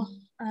 so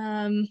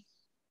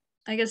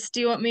I guess, do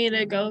you want me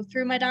to go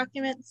through my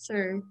documents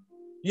or?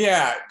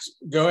 Yeah,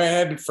 go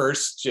ahead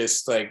first,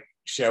 just like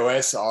show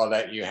us all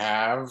that you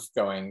have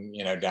going,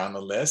 you know, down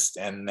the list,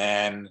 and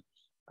then,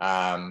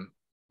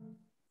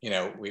 you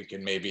know, we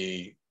can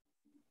maybe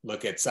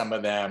look at some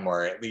of them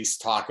or at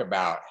least talk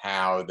about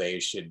how they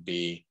should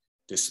be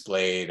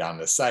displayed on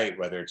the site,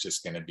 whether it's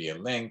just going to be a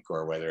link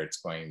or whether it's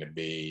going to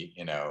be,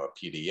 you know, a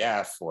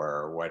PDF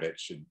or what it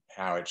should,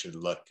 how it should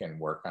look and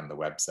work on the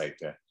website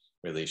to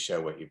really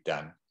show what you've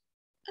done.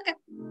 Okay.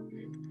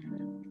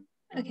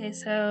 Okay,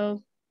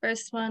 so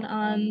first one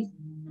on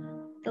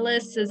the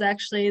list is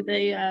actually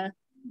the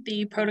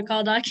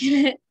protocol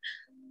document.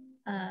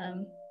 Yeah,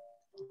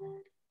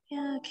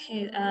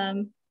 okay.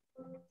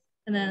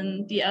 And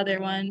then the other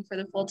one for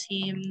the full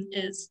team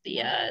is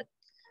the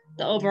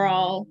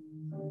overall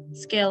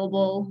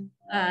scalable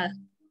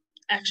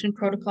action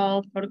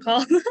protocol.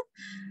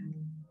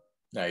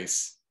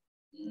 Nice.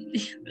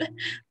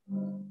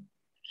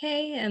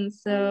 Okay, and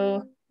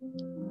so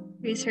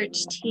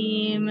research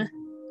team.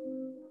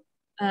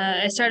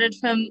 I started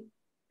from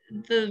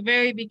the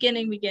very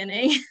beginning.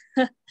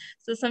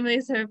 So some of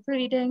these are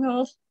pretty dang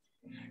old.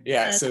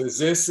 Yeah, so is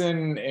this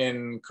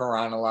in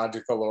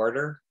chronological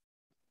order?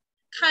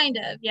 Kind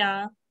of,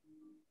 yeah.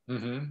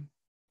 Mm-hmm.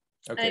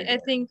 Okay. I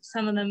think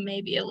some of them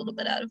may be a little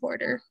bit out of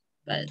order,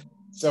 but.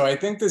 So I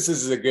think this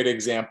is a good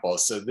example.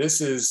 So this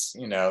is,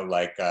 you know,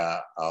 like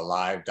a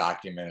live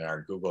document in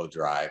our Google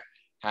Drive.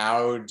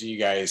 How do you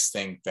guys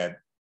think that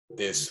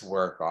this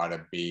work ought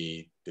to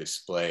be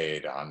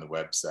displayed on the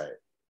website?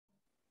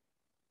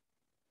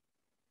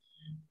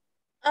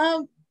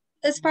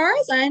 As far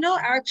as I know,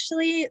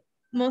 actually,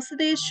 most of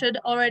these should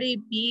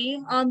already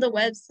be on the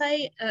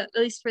website, at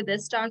least for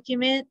this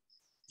document,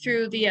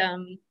 through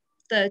the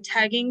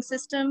tagging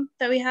system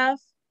that we have.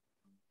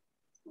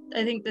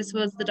 I think this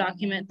was the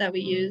document that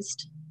we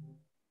used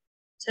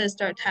to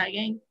start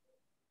tagging,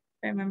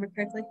 if I remember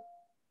correctly.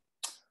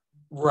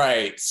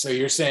 Right. So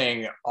you're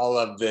saying all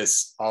of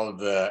this, all of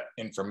the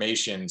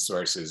information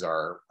sources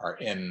are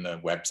in the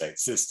website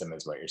system,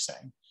 is what you're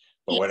saying.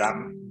 But what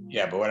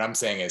I'm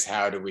saying is,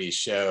 how do we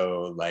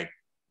show like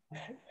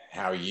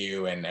how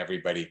you and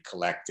everybody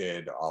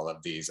collected all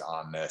of these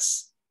on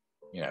this,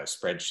 you know,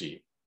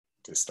 spreadsheet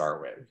to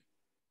start with?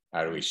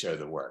 How do we show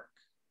the work?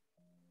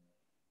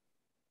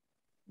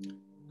 Do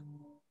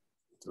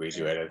we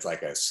do it as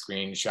like a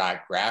screenshot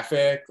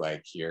graphic,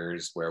 like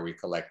here's where we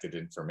collected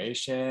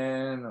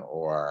information,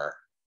 or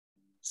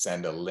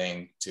send a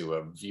link to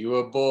a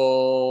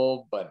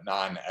viewable but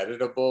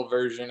non-editable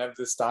version of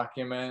this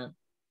document?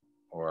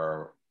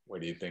 Or what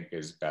do you think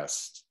is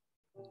best?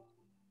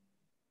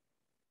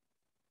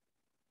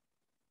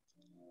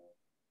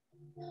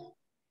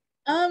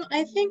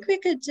 I think we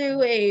could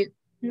do a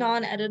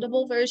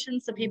non-editable version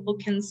so people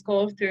can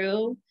scroll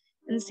through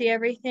and see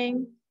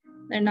everything.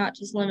 They're not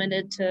just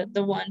limited to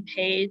the one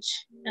page,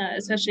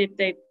 especially if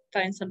they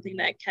find something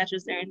that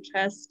catches their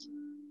interest.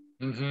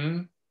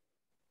 Mm-hmm.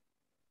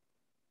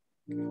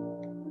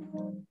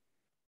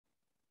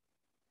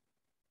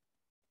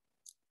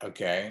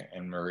 Okay,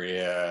 and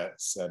Maria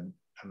said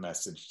a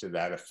message to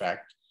that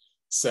effect.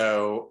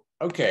 So,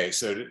 okay,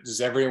 so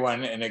is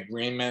everyone in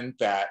agreement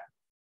that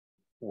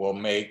we'll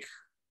make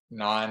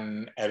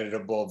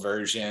non-editable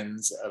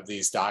versions of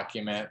these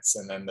documents,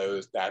 and then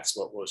that's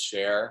what we'll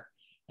share?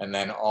 And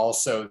then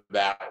also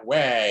that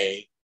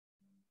way,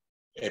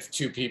 if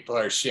two people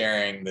are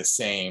sharing the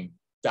same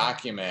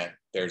document,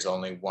 there's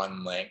only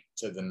one link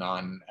to the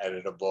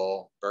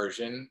non-editable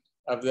version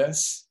of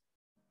this.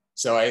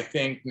 So I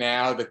think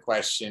now the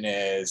question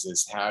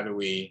is how do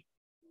we,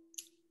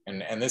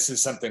 and this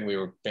is something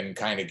we've been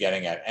kind of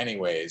getting at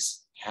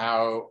anyways,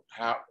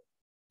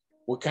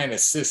 what kind of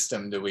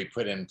system do we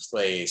put in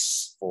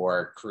place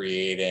for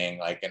creating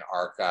like an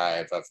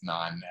archive of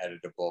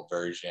non-editable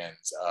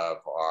versions of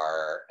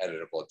our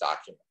editable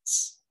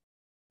documents,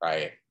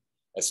 right?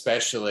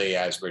 Especially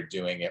as we're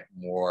doing it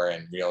more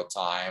in real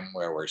time,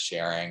 where we're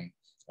sharing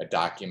a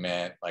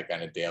document like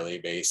on a daily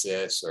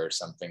basis or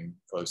something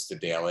close to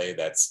daily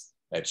that's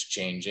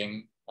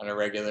changing on a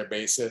regular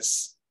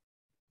basis,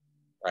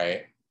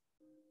 right?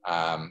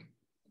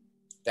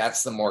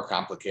 That's the more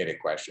complicated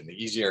question. The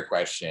easier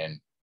question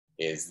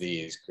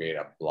is create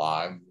a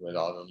blog with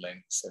all the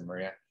links, and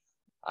Maria.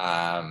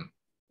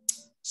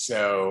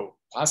 So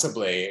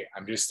possibly,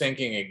 I'm just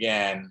thinking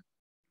again,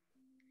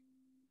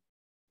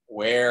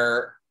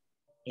 where,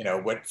 you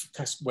know, what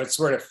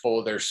sort of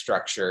folder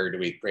structure do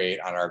we create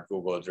on our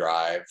Google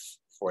Drive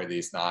for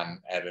these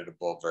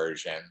non-editable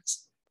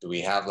versions? Do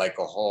we have like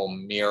a whole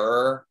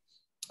mirror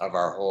of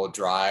our whole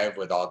drive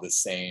with all the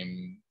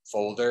same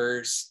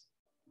folders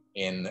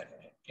in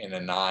a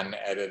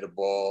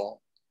non-editable,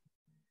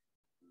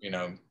 you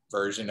know,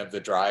 version of the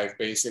drive,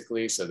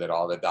 basically, so that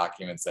all the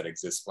documents that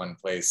exist one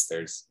place,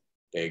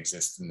 they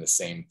exist in the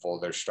same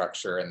folder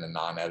structure in the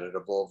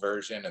non-editable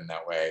version, and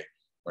that way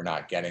we're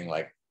not getting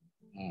like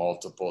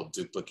multiple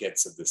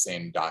duplicates of the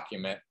same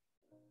document.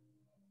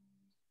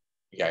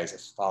 You guys are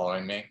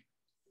following me? I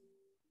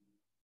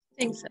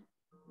think so.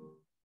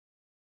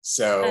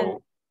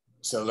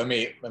 So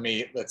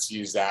let's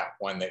use that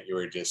one that you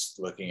were just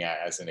looking at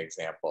as an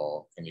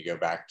example. Can you go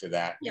back to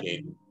that, Yep.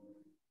 Katie?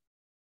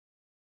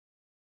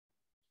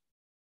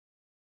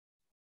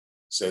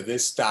 So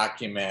this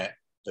document,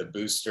 the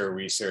booster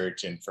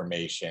research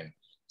information.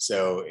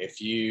 So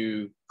if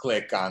you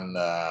click on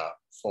the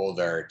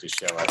folder to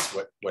show us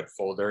what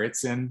folder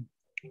it's in,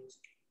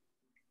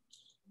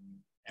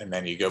 and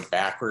then you go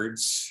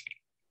backwards.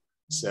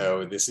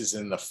 So this is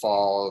in the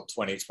fall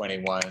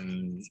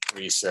 2021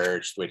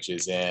 research, which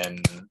is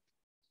in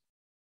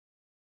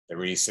the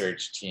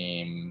research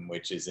team,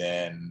 which is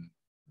in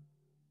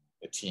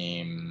the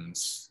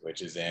teams,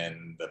 which is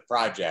in the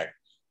project.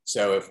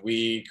 So if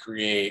we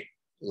create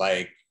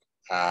like,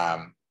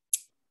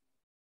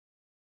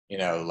 you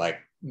know, like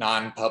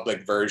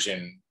non-public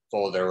version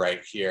folder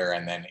right here,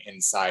 and then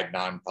inside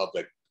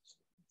non-public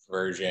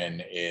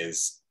version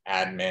is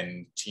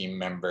admin, team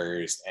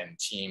members, and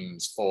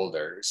teams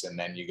folders. And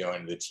then you go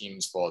into the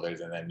teams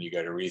folders, and then you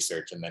go to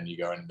research, and then you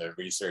go into the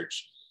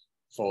research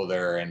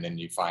folder, and then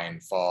you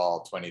find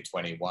fall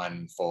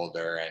 2021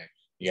 folder. And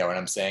you get what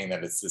I'm saying,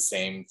 that it's the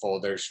same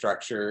folder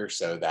structure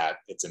so that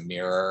it's a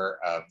mirror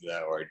of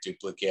the, or a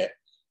duplicate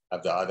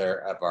of the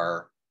other, of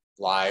our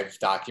live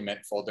document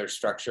folder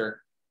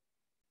structure.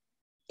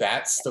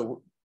 That's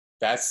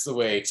the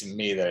way, to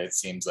me, that it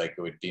seems like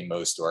it would be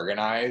most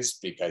organized,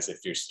 because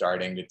if you're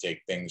starting to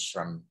take things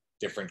from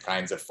different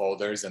kinds of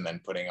folders and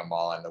then putting them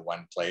all into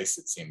one place,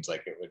 it seems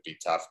like it would be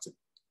tough to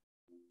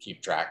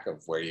keep track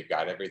of where you've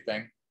got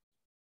everything.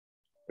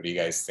 What do you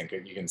guys think?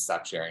 You can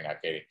stop sharing now,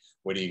 Katie.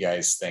 What do you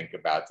guys think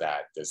about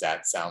that? Does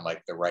that sound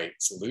like the right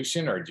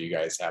solution, or do you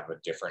guys have a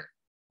different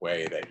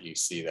way that you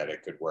see that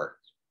it could work?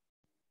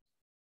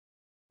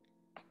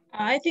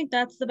 I think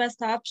that's the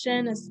best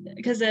option,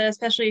 because it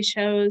especially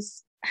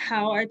shows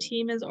how our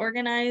team is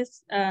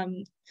organized,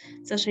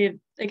 especially,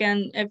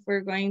 again, if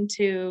we're going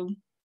to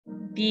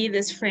be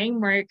this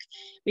framework,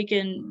 we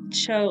can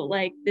show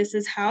like, this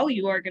is how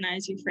you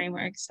organize your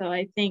framework. So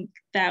I think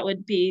that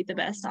would be the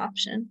best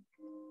option.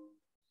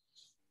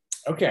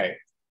 Okay,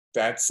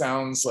 that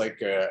sounds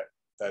like a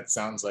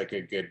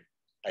good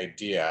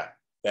idea.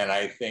 Then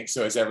I think,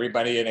 so is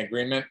everybody in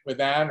agreement with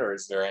that, or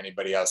is there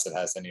anybody else that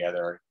has any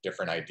other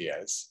different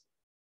ideas?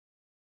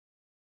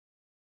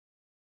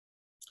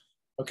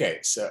 Okay,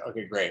 so,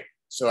 okay, great.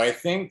 So I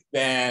think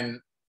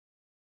then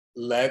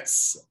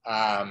let's,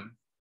 how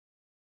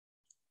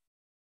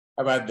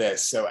about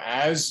this? So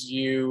as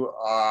you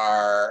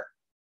are,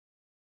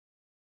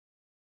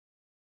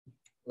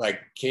 like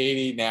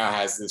Katie now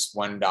has this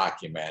one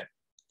document,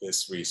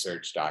 this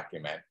research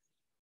document.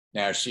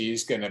 Now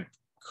she's gonna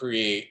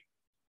create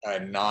a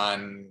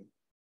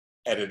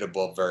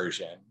non-editable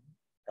version,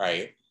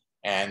 right?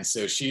 And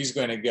so she's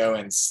gonna go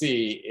and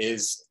see,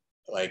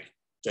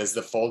 does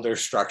the folder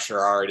structure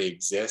already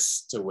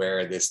exist to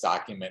where this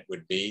document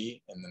would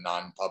be in the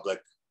non-public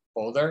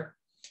folder?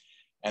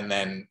 And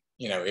then,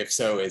 you know, if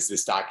so, is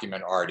this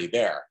document already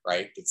there,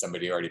 right? Did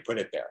somebody already put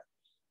it there?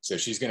 So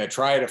she's gonna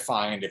try to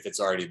find if it's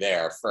already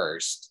there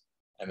first.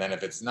 And then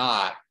if it's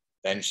not,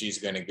 then she's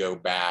gonna go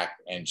back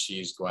and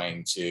she's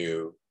going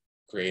to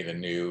create a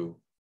new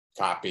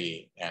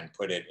copy and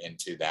put it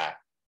into that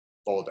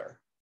folder,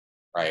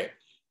 right?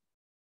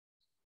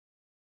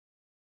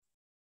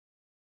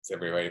 Is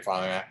everybody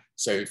following that?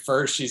 So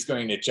first she's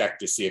going to check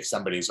to see if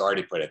somebody's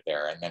already put it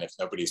there. And then if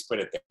nobody's put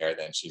it there,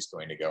 then she's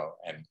going to go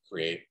and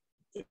create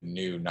the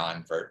new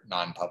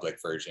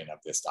non-public version of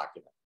this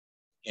document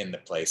in the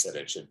place that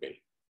it should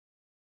be.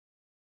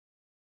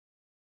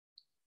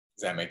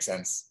 Does that make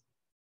sense?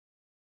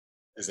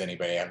 Does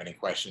anybody have any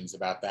questions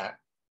about that?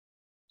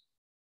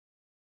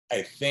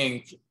 I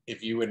think,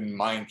 if you wouldn't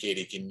mind,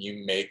 Katie, can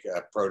you make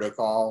a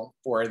protocol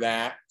for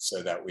that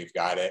so that we've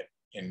got it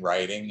in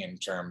writing, in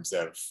terms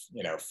of,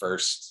 you know,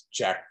 first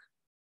check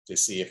to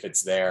see if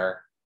it's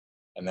there,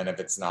 and then if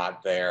it's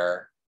not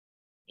there,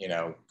 you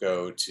know,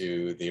 go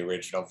to the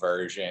original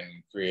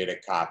version, create a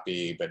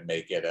copy, but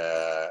make it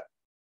a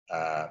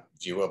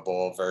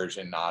viewable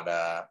version, not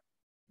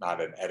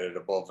an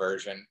editable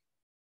version.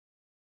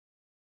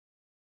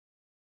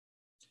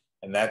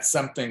 And that's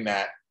something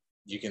that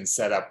you can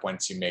set up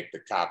once you make the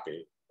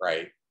copy,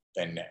 right?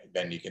 Then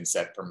you can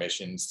set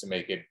permissions to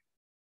make it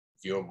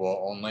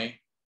viewable only.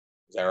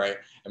 Is that right?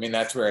 I mean,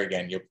 that's where,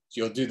 again,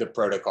 you'll do the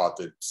protocol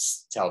to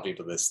tell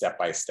people the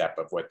step-by-step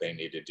of what they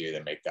need to do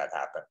to make that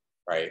happen,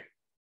 right?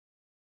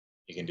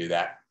 You can do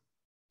that?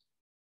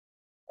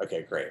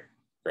 Okay, great,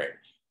 great.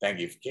 Thank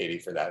you, Katie,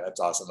 for that. That's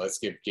awesome. Let's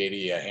give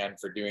Katie a hand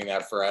for doing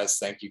that for us.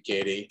 Thank you,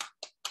 Katie.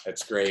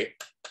 That's great.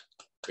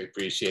 We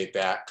appreciate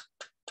that.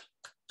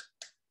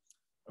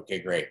 Okay,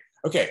 great.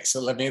 Okay,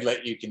 so let me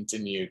let you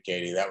continue,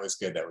 Katie. That was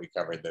good that we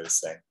covered those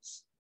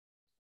things.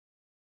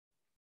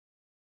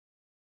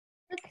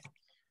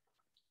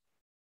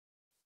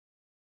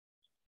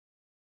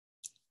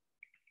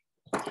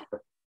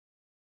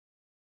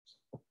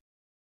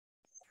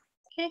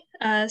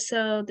 Okay,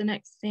 so the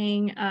next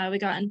thing we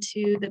got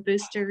into the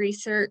booster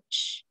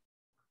research.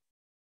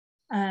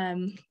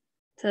 So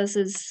this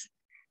is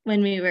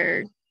when we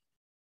were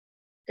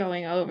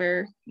going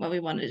over what we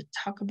wanted to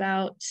talk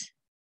about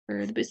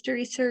for the booster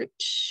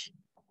research.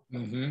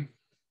 Mm-hmm.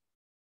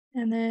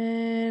 And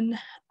then,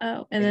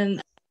 oh, and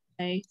then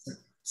I.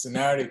 So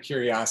now out of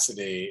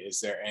curiosity, is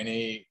there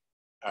any,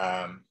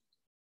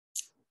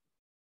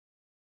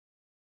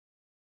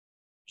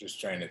 just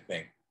trying to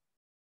think.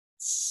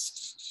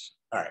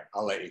 All right,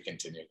 I'll let you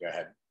continue. Go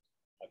ahead.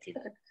 I'll keep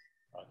going.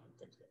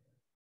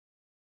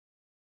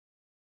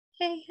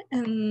 Okay,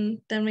 and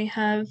then we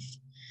have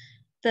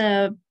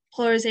the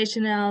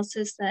polarization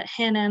analysis that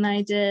Hannah and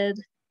I did.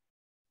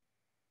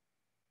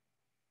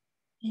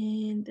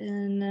 And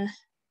then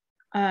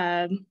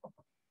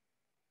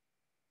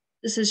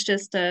this is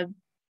just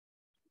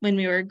when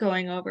we were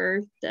going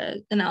over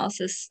the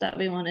analysis that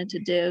we wanted to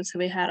do. So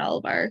we had all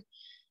of our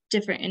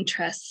different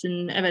interests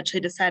and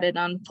eventually decided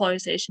on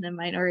polarization and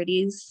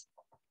minorities.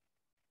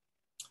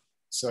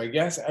 So I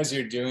guess as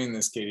you're doing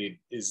this,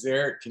 Katie,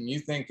 can you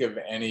think of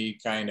any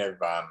kind of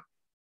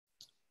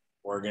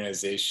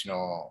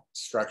organizational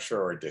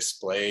structure or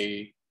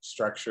display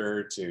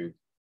structure to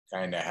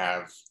kind of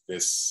have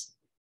this,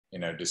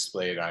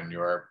 displayed on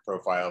your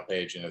profile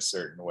page in a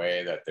certain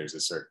way, that there's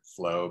a certain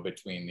flow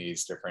between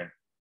these different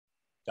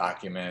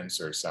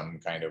documents, or some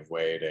kind of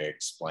way to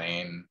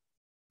explain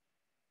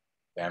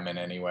them in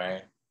any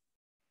way?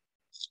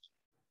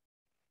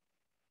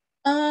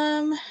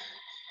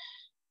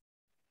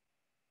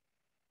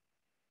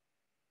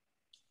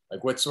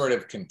 Like, what sort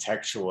of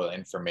contextual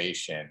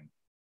information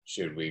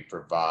should we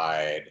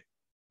provide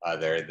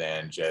other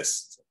than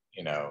just,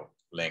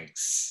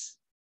 links?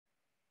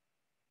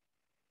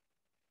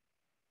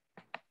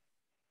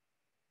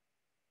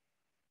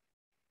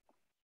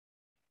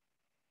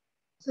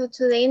 So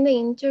today in the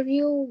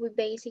interview, we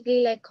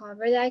basically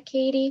covered that,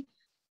 Katie.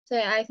 So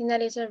I think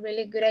that is a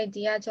really good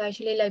idea to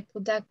actually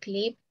put that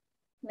clip.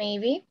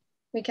 Maybe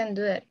we can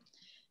do it.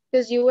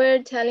 Because you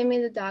were telling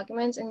me the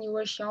documents and you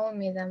were showing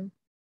me them.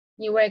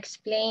 You were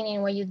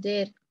explaining what you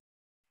did.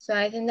 So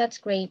I think that's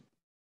great.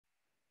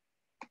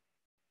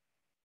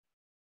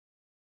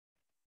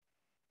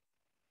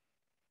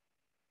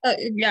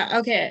 Yeah,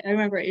 okay, I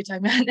remember what you're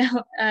talking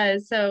about now.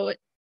 So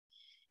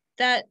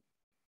that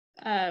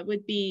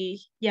would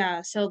be,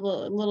 yeah, so a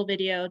little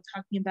video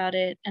talking about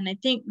it. And I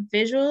think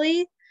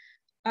visually,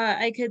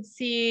 I could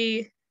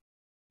see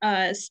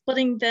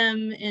splitting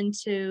them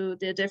into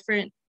the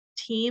different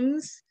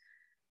teams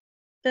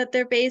that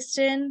they're based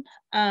in,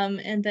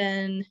 and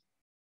then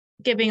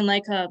giving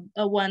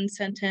a one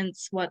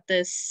sentence what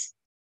this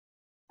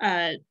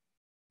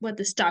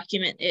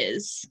document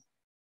is,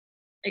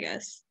 I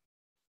guess.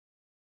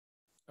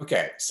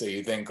 Okay, so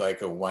you think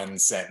like a one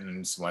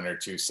or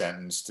two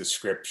sentence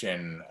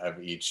description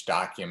of each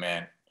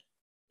document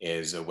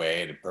is a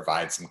way to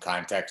provide some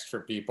context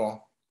for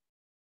people?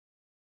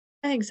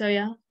 I think so,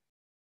 yeah.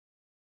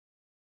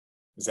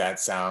 Does that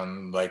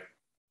sound like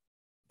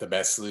the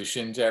best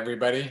solution to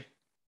everybody?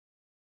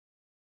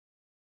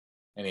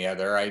 Any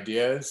other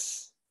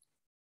ideas?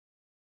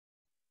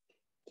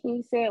 Can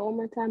you say it one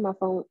more time? My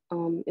phone,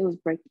 it was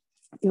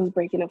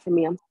breaking up for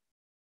me.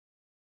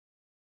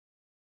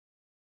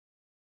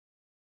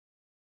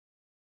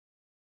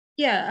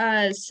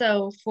 Yeah,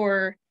 so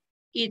for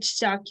each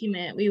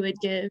document, we would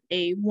give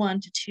a 1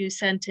 to 2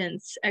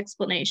 sentence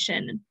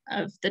explanation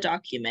of the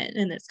document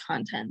and its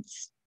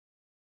contents.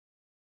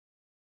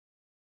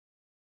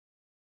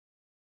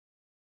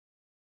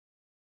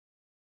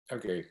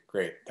 Okay,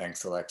 great.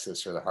 Thanks,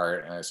 Alexis, for the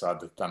heart. And I saw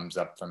the thumbs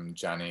up from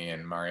Johnny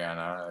and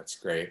Mariana. That's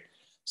great.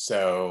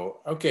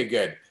 So, okay,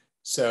 good.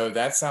 So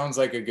that sounds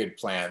like a good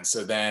plan.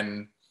 So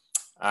then,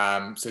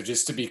 so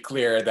just to be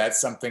clear, that's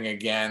something,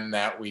 again,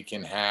 that we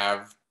can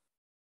have,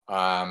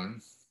 well,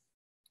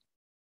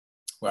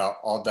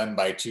 all done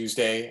by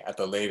Tuesday at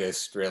the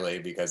latest, really,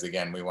 because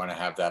again, we want to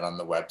have that on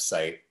the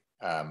website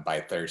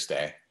by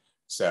Thursday.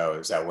 So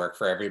does that work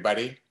for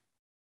everybody?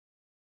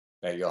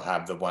 That you'll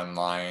have the one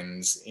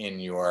lines in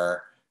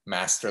your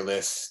master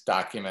list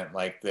document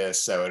like this.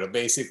 So it'll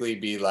basically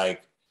be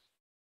like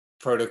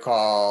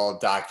protocol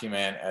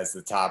document as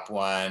the top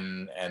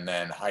one, and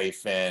then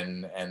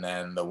hyphen, and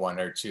then the 1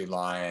 or 2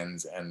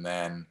 lines, and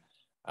then,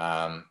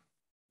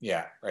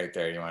 yeah, right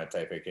there. You want to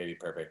type it, Katie,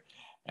 perfect.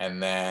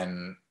 And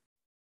then,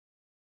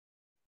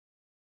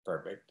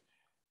 perfect.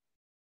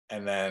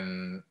 And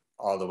then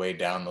all the way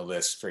down the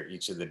list for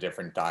each of the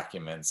different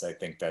documents. I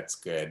think that's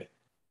good.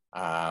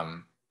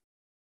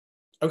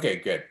 Okay,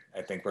 good.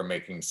 I think we're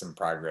making some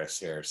progress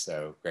here.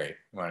 So great.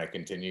 You want to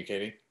continue,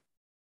 Katie?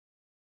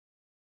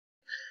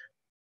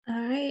 All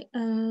right,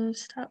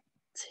 stop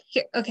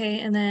here.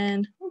 Okay, and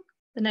then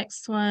the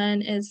next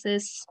one is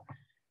this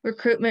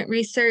recruitment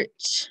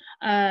research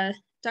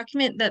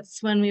document.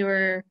 That's when we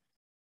were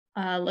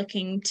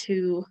looking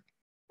to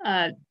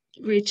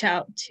reach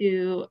out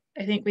to,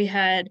 I think we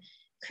had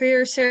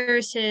career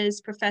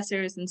services,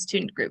 professors, and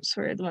student groups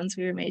were the ones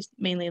we were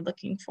mainly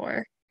looking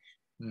for.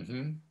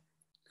 Mm-hmm.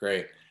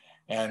 Great.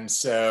 And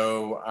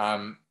so,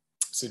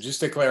 so just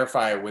to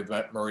clarify with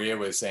what Maria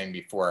was saying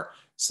before,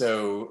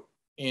 so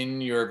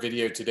in your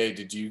video today,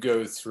 did you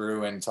go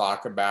through and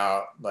talk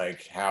about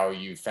like how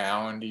you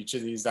found each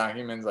of these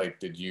documents? Like,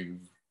 did you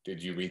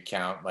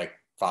recount like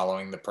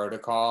following the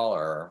protocol,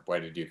 or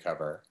what did you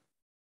cover?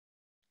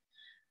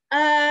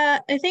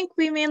 I think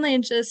we mainly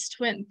just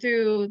went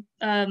through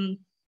the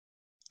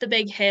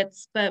big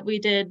hits, but we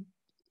did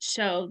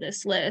show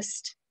this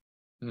list,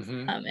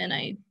 and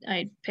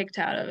I picked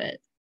out of it.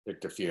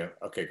 Picked a few.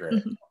 Okay,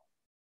 great.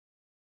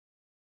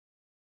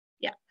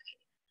 Yeah.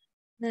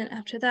 Then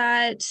after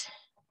that,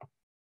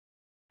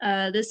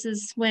 this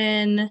is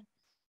when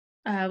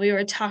we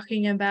were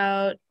talking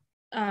about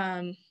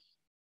how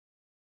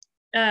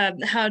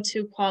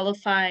to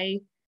qualify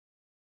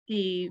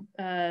the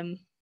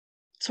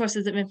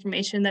sources of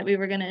information that we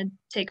were going to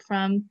take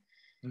from.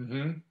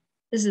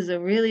 This is a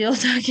really old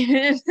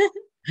document.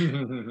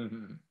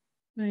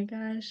 My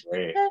gosh.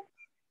 Great.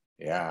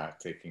 Yeah,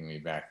 taking me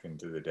back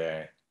into the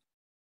day.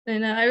 I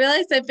know. I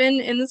realized I've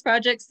been in this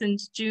project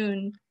since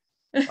June.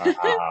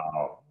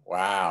 Wow.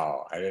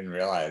 Wow. I didn't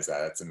realize that.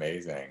 That's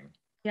amazing.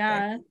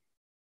 Yeah.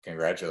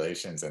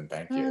 Congratulations and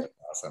thank you. That's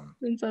awesome.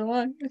 Been so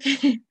long.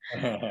 Okay.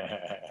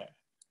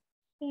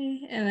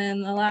 And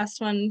then the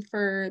last one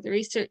for the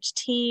research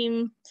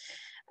team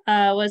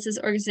was this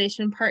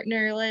organization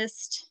partner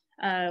list.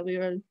 We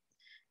were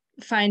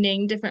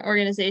finding different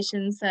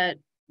organizations that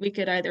we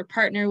could either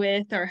partner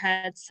with or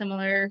had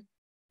similar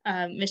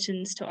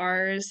missions to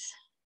ours.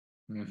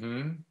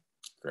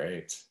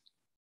 Great.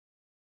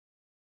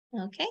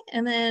 Okay,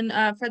 and then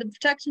for the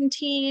production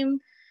team,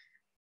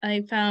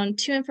 I found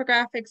 2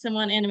 infographics and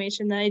 1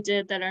 animation that I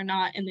did that are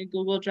not in the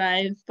Google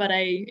Drive, but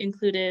I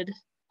included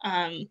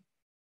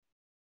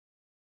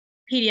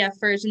PDF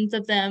versions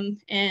of them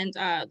and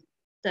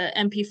the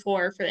MP4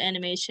 for the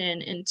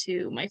animation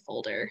into my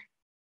folder.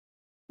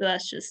 So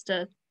that's just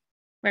a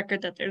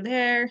record that they're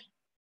there.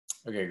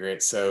 Okay,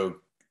 great. So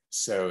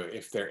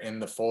if they're in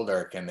the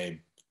folder, can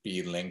they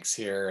be links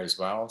here as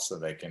well, so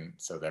they can,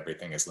 so that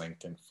everything is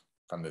linked in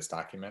from this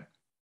document?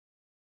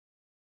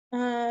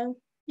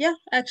 Yeah,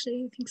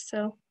 actually, I think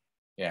so.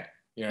 Yeah.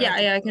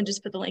 Yeah, I can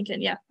just put the link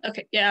in. Yeah.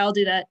 Okay. Yeah, I'll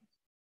do that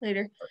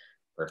later.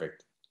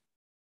 Perfect.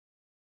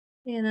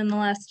 And then the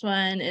last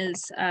one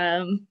is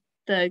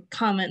the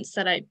comments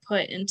that I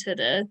put into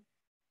the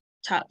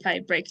top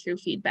 5 breakthrough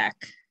feedback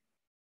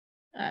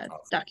awesome.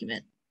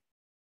 Document.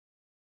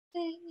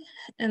 Okay.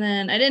 And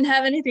then I didn't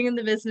have anything in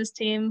the business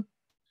team.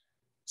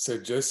 So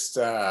just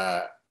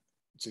to,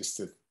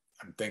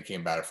 I'm thinking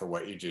about it for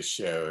what you just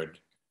showed.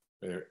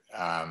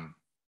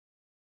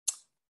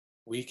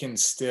 We can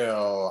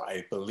still,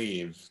 I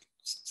believe,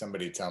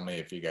 somebody tell me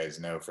if you guys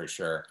know for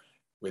sure,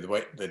 with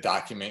what the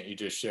document you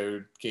just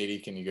showed, Katie,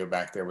 can you go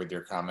back there with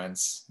your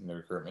comments in the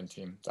recruitment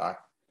team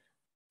doc?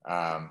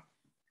 Yeah,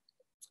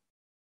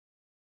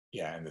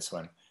 in this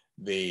one.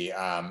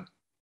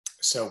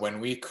 So when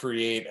we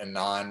create a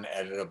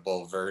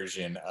non-editable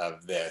version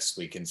of this,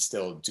 we can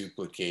still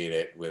duplicate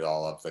it with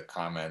all of the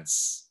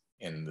comments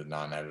in the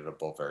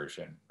non-editable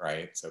version,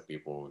 right? So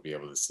people will be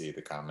able to see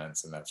the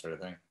comments and that sort of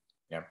thing.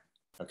 Yeah.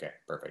 Okay,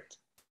 perfect.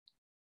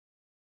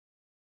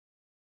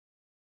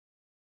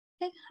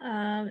 Okay,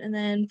 and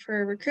then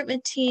for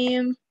recruitment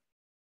team,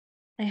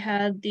 I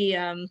had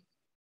the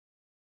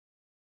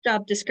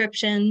job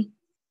description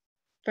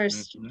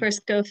first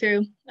go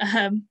through.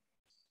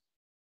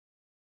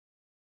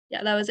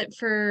 Yeah, that was it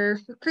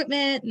for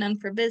recruitment, none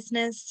for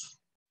business.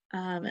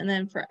 And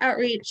then for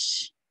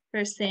outreach,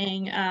 first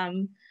thing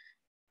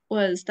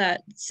was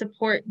that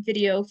support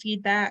video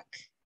feedback.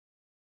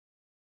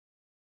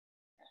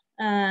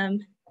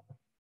 And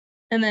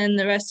then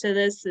the rest of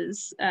this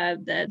is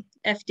the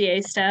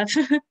FDA stuff.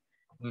 So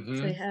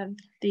we have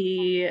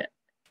the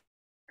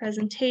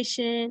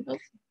presentation. Oh.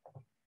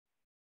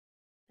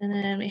 And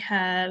then we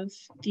have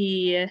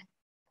the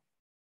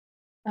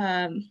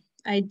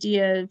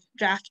idea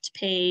draft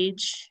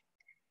page.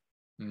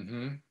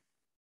 And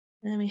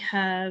then we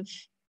have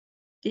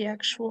the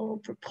actual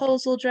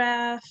proposal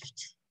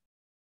draft.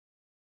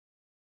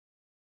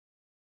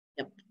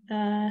 Yep.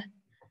 And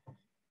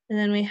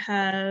then we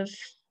have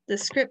the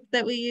script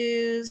that we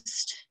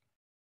used.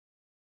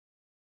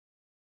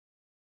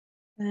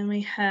 And then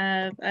we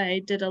have,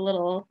 I did a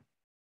little,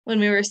 when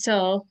we were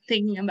still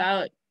thinking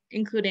about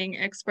including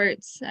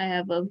experts, I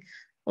have a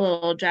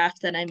little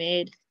draft that I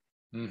made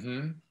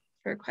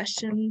for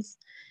questions.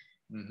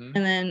 And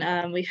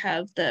then we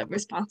have the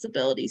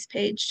responsibilities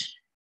page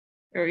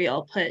where we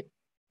all put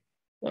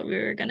what we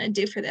were gonna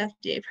do for the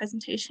FDA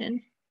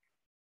presentation.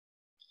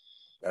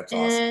 That's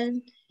awesome.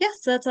 And yes,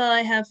 that's all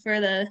I have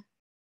for the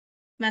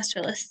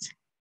master list.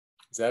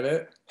 Is that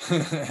it?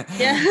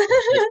 Yeah.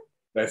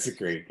 That's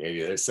great,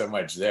 Katie. There's so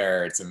much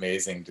there. It's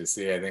amazing to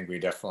see. I think we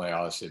definitely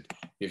all should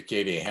give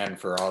Katie a hand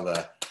for all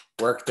the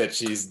work that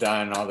she's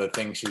done, all the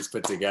things she's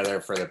put together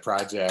for the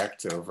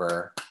project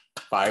over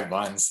 5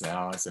 months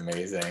now. It's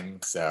amazing.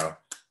 So,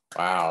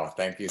 wow,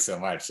 thank you so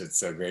much. It's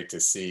so great to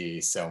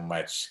see so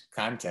much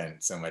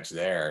content, so much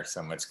there,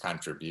 so much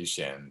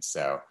contribution.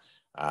 So,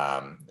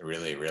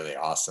 really, really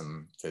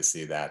awesome to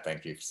see that.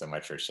 Thank you so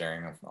much for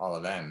sharing all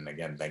of that. And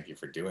again, thank you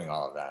for doing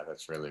all of that.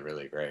 That's really,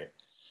 really great.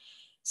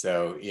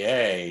 So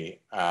yay.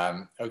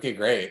 Okay,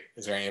 great.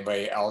 Is there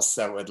anybody else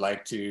that would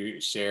like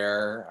to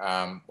share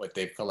what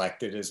they've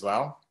collected as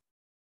well?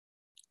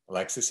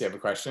 Alexis, you have a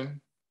question?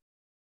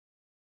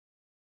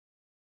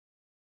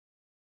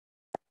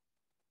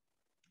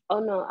 Oh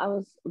no, I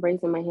was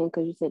raising my hand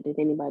because you said, did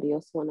anybody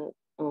else want to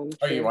Oh,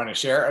 share? you want to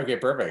share? Okay,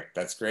 perfect.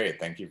 That's great.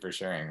 Thank you for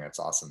sharing. That's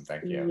awesome.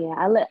 Thank you. Yeah,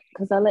 I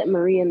let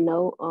Maria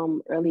know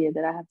earlier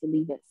that I have to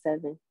leave at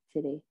 7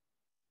 today.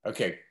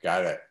 Okay,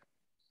 got it.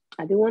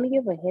 I do want to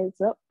give a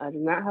heads up. I do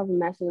not have a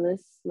master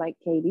list like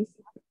Katie's.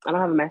 I don't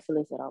have a master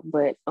list at all,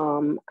 but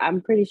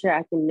I'm pretty sure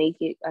I can make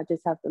it. I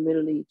just have to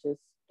literally just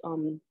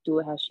do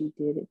it how she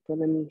did it. But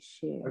let me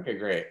share. Okay,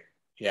 great.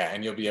 Yeah,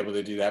 and you'll be able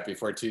to do that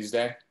before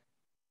Tuesday?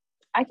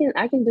 I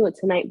can do it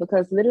tonight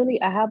because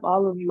literally I have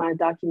all of my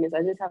documents.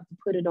 I just have to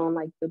put it on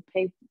like the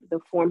paper, the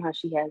form how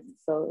she has it.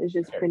 So it's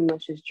just pretty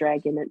much just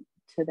dragging it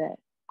to that.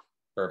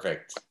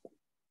 Perfect.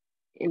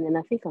 And then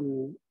I think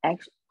I'm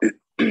actually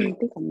I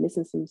think I'm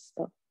missing some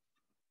stuff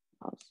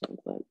also,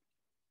 but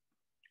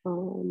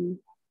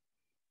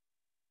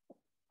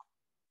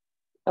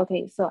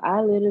okay, so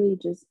I literally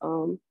just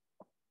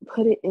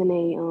put it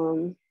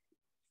in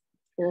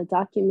a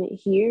document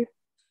here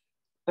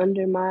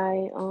under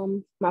my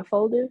my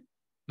folder.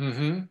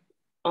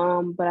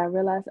 But I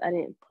realized I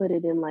didn't put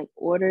it in like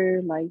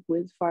order, like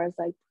with as far as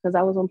like, because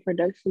I was on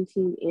production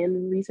team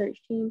and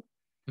research team.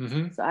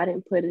 So I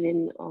didn't put it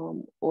in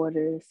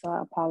order. So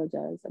I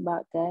apologize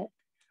about that.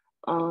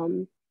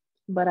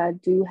 But I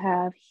do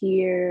have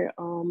here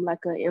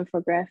like an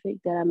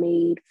infographic that I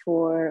made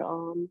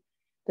for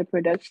the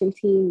production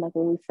team, like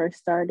when we first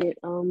started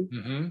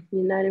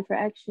United for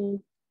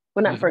Action.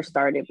 Well, not first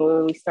started, but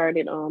when we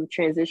started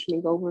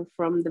transitioning over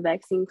from the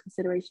Vaccine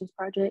Considerations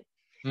Project.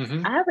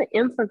 I have an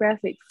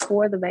infographic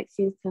for the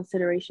Vaccine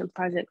Consideration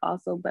Project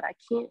also, but I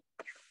can't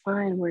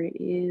find where it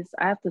is.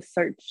 I have to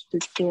search through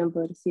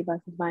Canva to see if I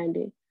can find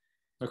it.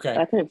 Okay.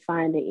 But I couldn't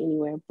find it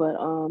anywhere, but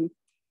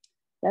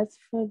that's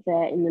for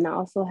that. And then I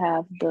also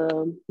have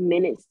the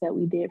minutes that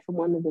we did from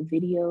one of the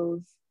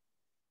videos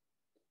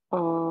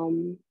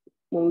when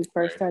we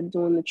first started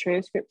doing the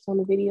transcripts on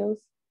the videos.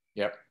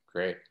 Yep,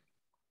 great.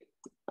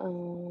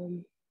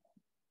 1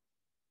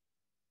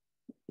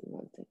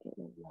 second,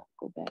 let me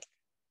go back.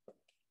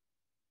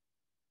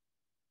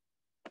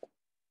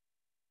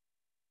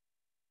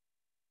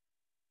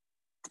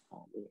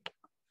 Oh,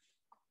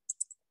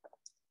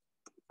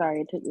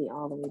 sorry, it took me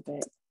all the way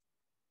back.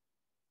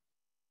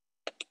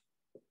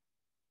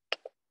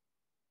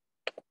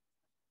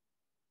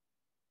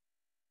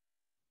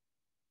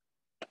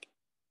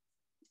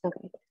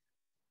 Okay.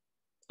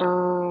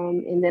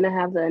 And then I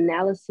have the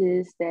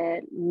analysis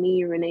that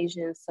me,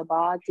 Renasia, and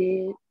Sabah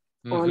did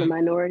on the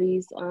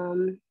minorities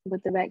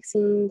with the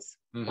vaccines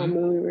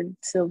when we were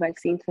still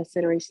Vaccine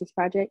Considerations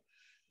Project.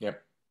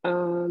 Yep.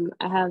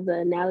 I have the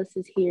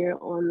analysis here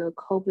on the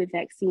COVID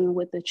vaccine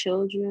with the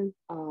children.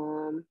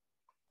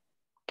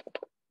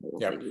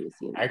 Yep.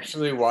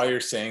 Actually, while you're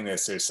saying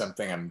this, there's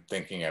something I'm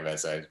thinking of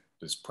as I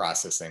was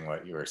processing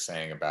what you were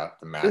saying about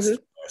the master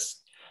list.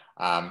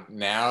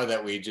 Now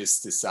that we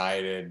just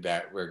decided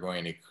that we're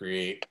going to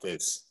create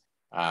this,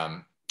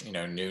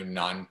 new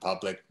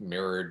non-public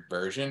mirrored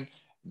version,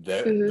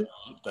 the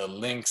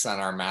links on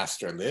our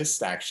master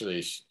list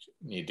actually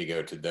need to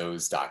go to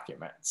those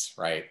documents,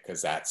 right?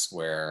 Because that's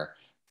where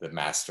the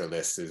master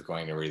list is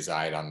going to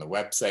reside on the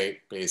website,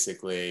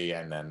 basically,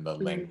 and then the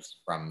links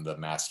from the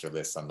master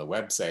list on the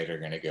website are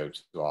going to go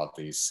to all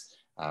these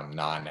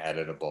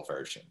non-editable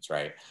versions,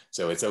 right?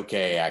 So it's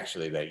okay,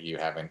 actually, that you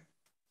haven't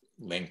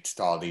linked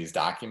to all these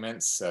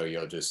documents. So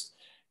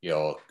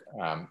you'll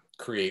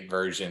create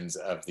versions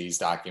of these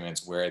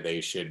documents where they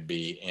should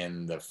be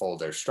in the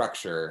folder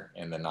structure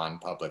in the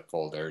non-public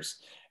folders.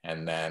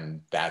 And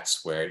then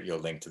that's where you'll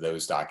link to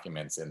those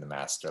documents in the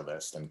master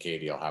list. And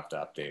Katie will have to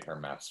update her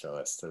master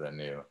list to the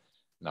new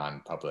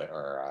non-public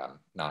or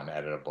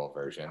non-editable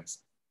versions.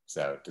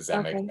 So does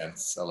that make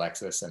sense,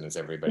 Alexis? And does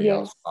everybody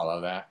else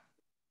follow that?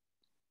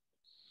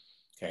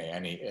 Okay,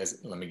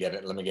 let me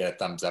get a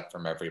thumbs up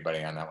from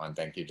everybody on that one.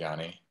 Thank you,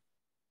 Johnny.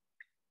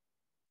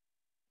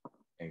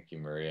 Thank you,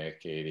 Maria,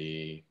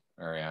 Katie,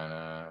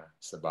 Mariana,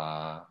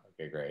 Sabah.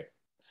 Okay, great.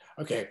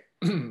 Okay,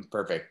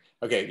 perfect.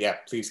 Okay, yeah,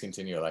 please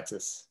continue,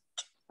 Alexis.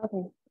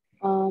 Okay.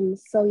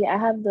 So yeah, I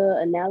have the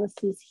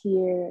analysis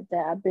here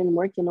that I've been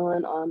working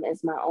on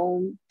as my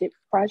own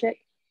project.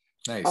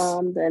 Nice.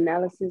 The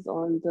analysis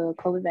on the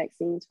COVID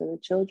vaccines for the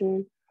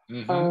children.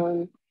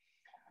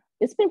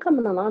 it's been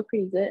coming along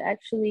pretty good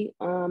actually.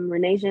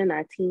 Renasia and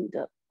I teamed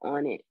up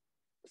on it.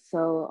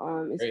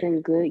 So it's Great.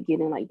 been good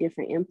getting like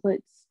different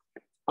inputs.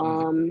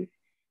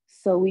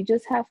 So we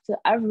just have to,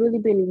 I've really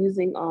been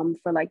using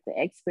for like the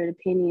expert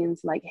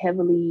opinions, like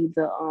heavily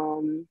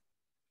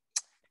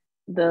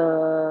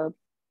the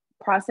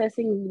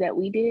processing that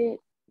we did.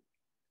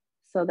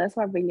 So that's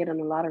where I've been getting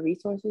a lot of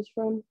resources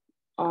from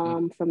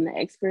the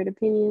expert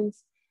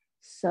opinions.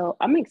 So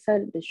I'm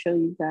excited to show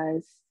you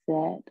guys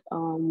that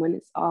when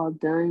it's all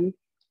done.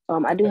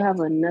 I do have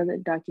another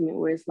document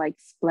where it's like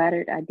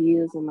splattered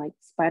ideas and like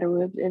spider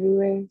webs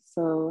everywhere.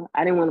 So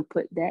I didn't want to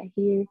put that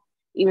here,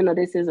 even though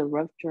this is a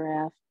rough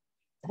draft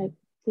type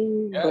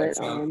thing. Yeah, But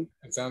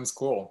it sounds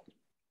cool.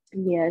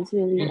 yeah, it's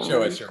really You can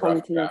show us your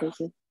rough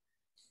draft.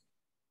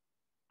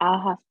 I'll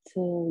have to,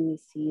 let me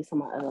see, it's on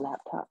my other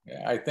laptop.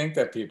 Yeah, I think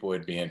that people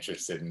would be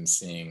interested in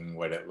seeing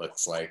what it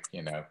looks like,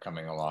 you know,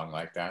 coming along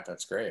like that.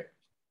 That's great.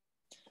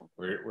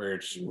 We're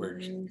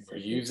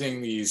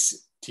using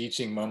these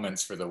teaching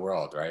moments for the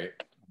world, right?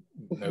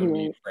 No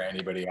need for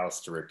anybody else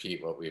to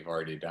repeat what we've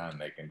already done.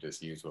 They can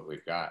just use what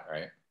we've got,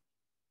 right?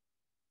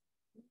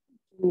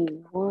 Give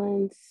me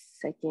 1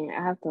 second.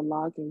 I have to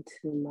log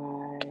into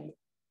my.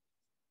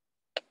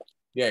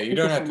 Yeah, you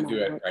don't have to do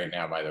it right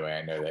now, by the way.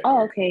 I know that.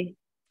 Oh, okay.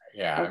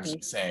 Yeah, okay. I'm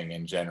just saying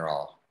in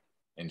general.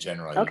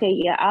 Okay,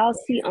 yeah, I'll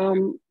see.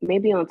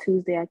 Maybe on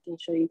Tuesday I can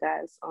show you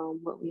guys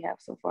what we have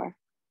so far.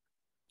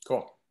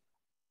 Cool.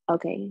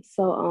 Okay,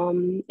 so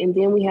and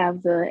then we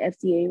have the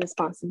FDA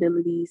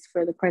responsibilities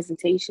for the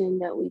presentation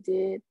that we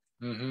did.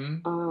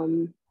 Put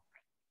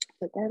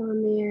that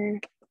on there.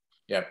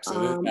 Yep,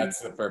 so that's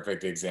the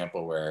perfect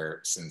example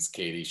where, since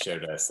Katie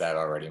showed us that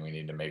already, we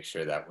need to make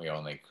sure that we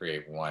only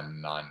create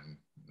one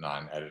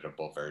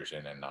non-editable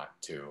version and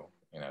not two,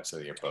 you know, so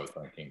you're both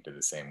linking to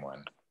the same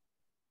one.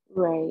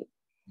 Right.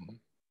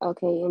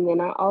 Okay, and then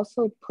I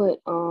also put,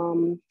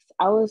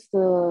 I was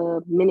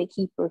the minute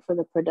keeper for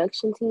the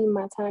production team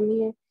my time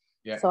here.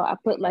 Yeah. So I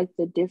put like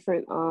the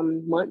different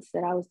months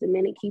that I was the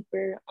minute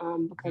keeper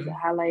because it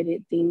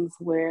highlighted things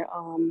where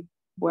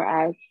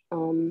I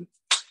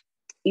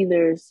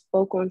either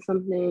spoke on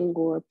something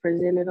or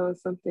presented on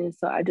something.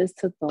 So I just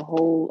took the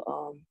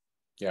whole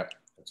yep,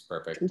 that's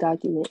perfect.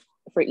 document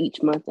for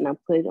each month and I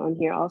put it on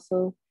here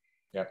also.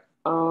 Yep.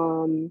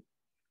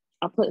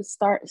 I put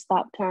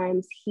stop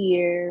times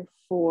here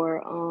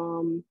for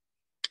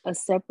a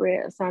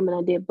separate assignment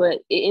I did,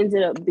 but it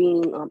ended up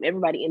being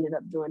everybody ended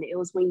up doing it. It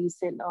was when you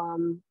sent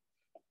I'm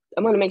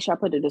gonna make sure I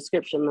put a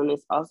description on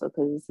this also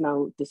because there's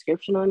no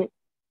description on it.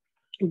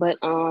 But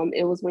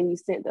it was when you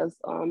sent us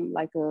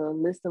like a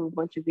list of a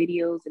bunch of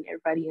videos and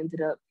everybody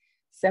ended up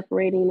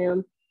separating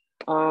them.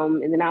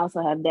 And then I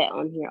also have that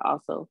on here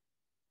also.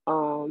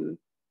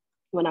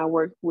 When I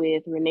worked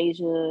with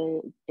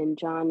Renasia and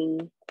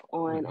Johnny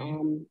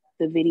on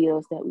the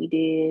videos that we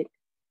did.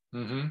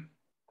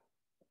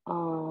 I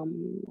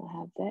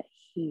have that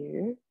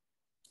here.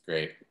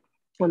 Great.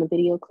 On the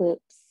video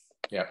clips.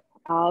 Yep.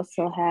 I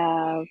also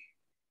have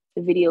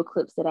the video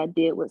clips that I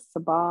did with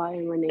Sabah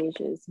and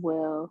Renasia as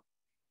well.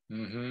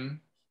 Here.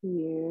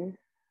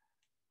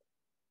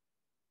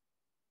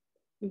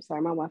 I'm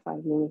sorry, my Wi-Fi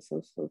is moving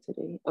so slow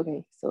today.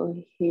 Okay, so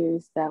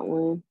here's that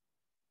one.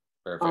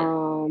 Perfect.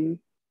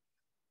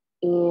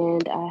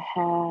 And I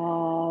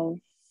have,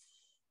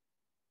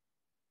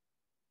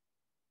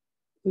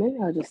 maybe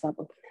I'll just stop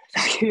opening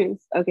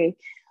documents. Okay.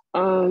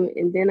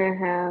 And then I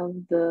have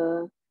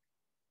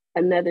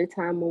another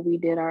time when we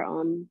did our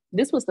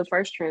this was the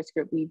first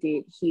transcript we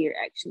did here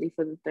actually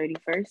for the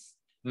 31st.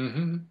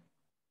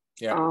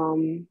 Yeah.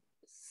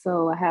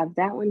 So I have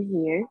that one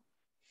here.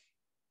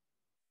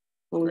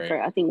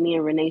 I think me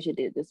and Renasia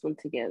did this one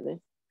together.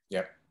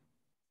 Yep.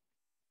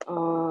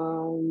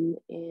 And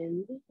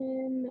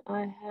then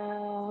I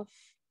have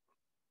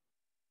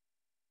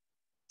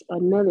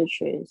another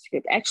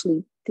transcript.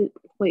 Actually,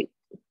 wait,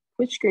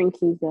 which screen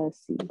can you guys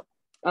see?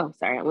 Oh,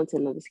 sorry, I went to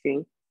another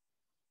screen.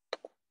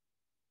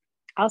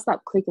 I'll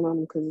stop clicking on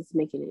them because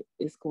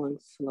it's going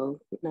slow.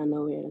 And I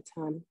know we're at a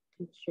time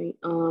constraint.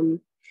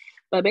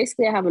 But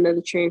basically I have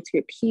another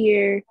transcript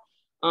here.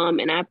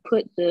 And I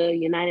put the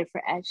United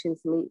for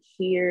Actions link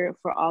here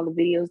for all the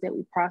videos that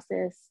we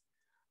processed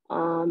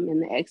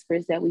and the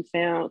experts that we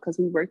found, because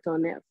we worked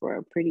on that for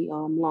a pretty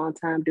long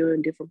time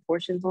doing different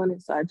portions on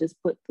it. So I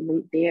just put the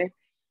link there.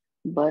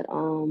 But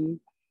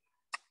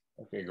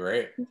okay,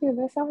 great. Yeah,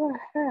 that's all I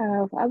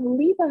have. I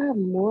believe I have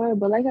more,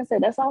 but like I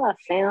said, that's all I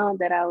found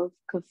that I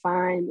could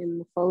find in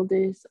the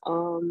folders.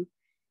 But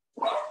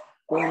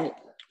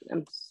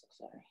I'm so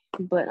sorry.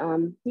 But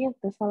yeah,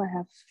 that's all I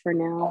have for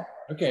now.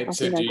 Okay,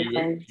 so do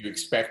you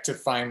expect to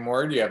find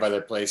more? Do you have other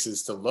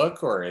places to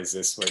look, or is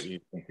this what you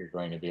think you're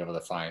going to be able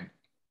to find?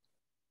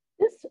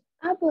 It's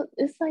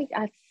like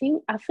I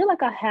feel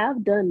like I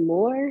have done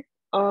more.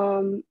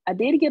 I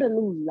did get a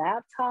new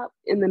laptop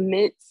in the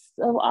midst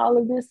of all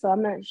of this, so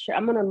I'm not sure.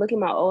 I'm gonna look at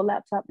my old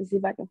laptop to see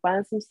if I can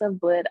find some stuff.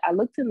 But I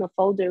looked in the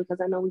folder because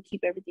I know we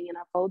keep everything in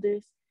our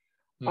folders.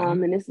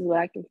 And this is what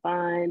I can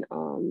find.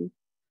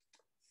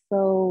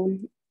 So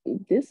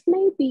this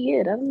may be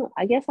it. I don't know.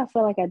 I guess I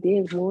feel like I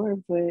did more,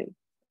 but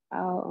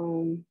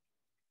I'll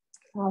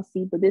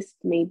see. But this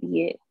may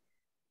be it.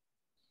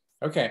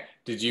 Okay.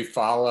 Did you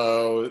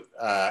follow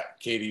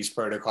Katie's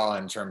protocol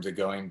in terms of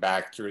going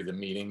back through the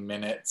meeting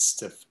minutes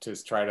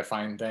to try to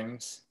find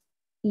things?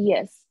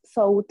 Yes.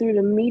 So through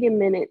the meeting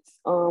minutes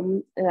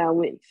that I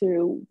went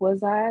through,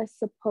 was I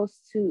supposed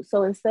to,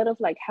 so instead of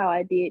like how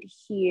I did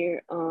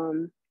here,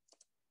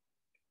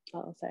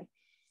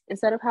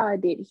 instead of how I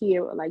did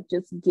here, like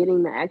just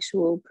getting the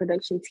actual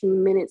production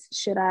team minutes,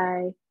 should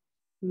I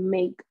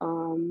make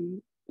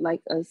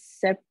like a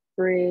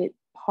separate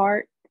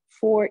part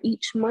for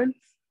each month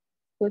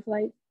with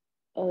like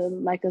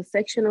a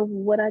section of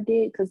what I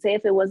did? Because say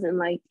if it wasn't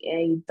like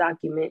a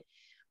document,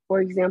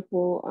 for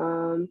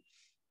example,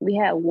 we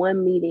had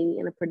one meeting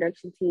in a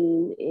production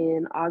team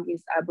in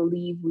August. I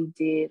believe we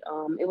did.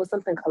 It was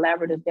something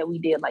collaborative that we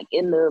did like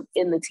in the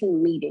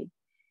team meeting,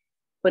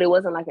 but it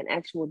wasn't like an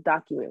actual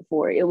document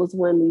for it. It was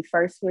when we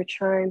first were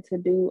trying to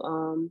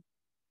do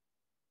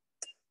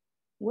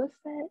what's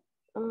that?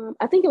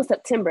 I think it was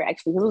September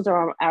actually. It was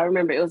around, I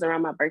remember it was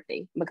around my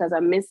birthday because I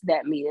missed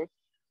that meeting.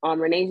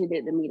 Renasia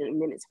did the meeting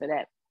minutes for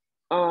that.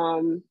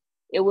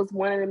 It was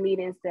one of the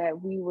meetings that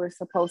we were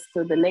supposed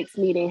to, the next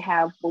meeting,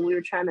 have when we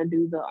were trying to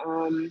do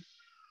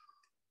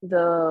the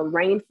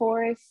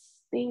rainforest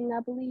thing, I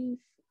believe.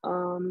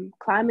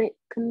 Climate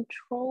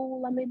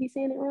control, I may be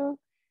saying it wrong.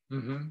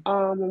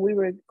 When we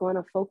were going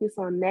to focus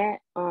on that,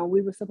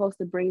 we were supposed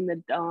to bring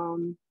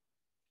the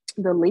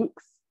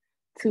links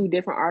to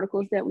different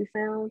articles that we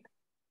found,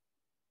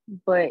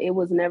 but it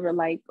was never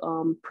like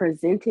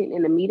presented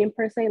in a meeting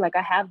per se. Like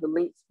I have the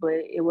links, but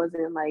it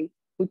wasn't like,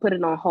 we put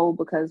it on hold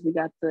because we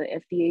got the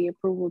FDA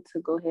approval to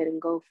go ahead and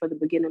go for the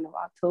beginning of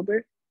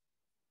October.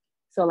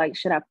 So like,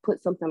 should I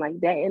put something like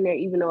that in there,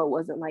 even though it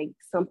wasn't like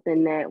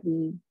something that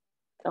we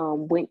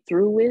went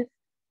through with?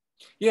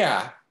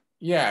 Yeah,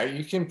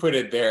 you can put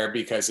it there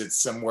because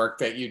it's some work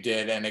that you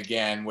did. And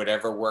again,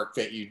 whatever work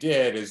that you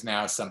did is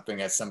now something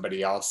that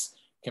somebody else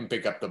can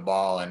pick up the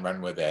ball and run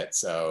with it.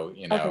 So,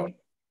 you know, Okay.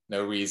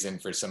 No reason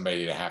for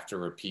somebody to have to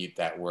repeat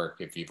that work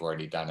if you've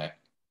already done it.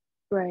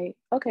 Right.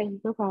 Okay,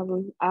 no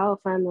problem. I'll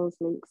find those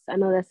links. I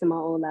know that's in my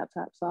old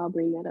laptop, so I'll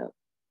bring that up.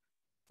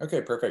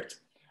 Okay, perfect.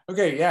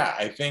 Okay, yeah,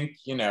 I think,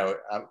 you know,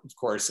 of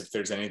course, if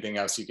there's anything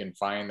else you can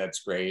find,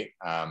 that's great.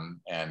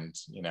 And,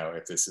 you know,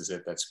 if this is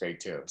it, that's great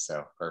too.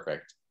 So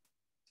perfect.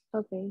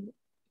 Okay.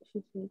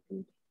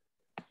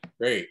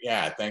 Great.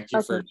 Yeah, thank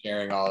you for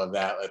sharing all of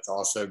that. Let's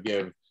also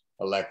give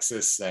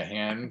Alexis a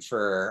hand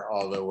for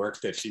all the work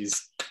that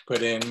she's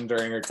put in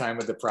during her time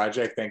with the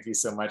project. Thank you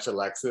so much,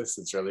 Alexis.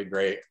 It's really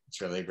great.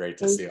 It's really great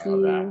to see all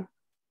of that.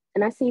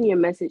 And I seen your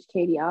message,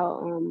 Katie.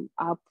 I'll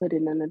put it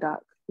in the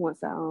doc once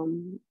I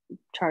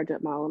charge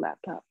up my old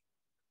laptop.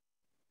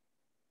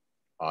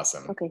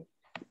 Awesome. Okay.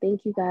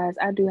 Thank you guys.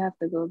 I do have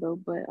to go though,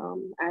 but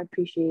I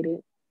appreciate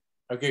it.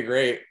 Okay,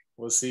 great.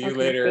 We'll see you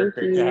later.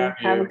 Great to have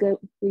you. Have a good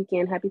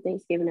weekend. Happy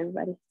Thanksgiving,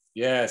 everybody.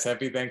 Yes,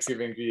 happy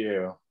Thanksgiving to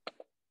you.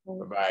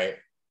 Bye-bye.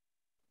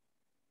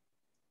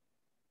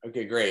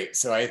 Okay, great.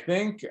 So I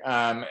think,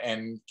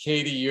 and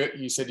Katie,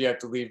 you said you have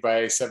to leave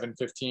by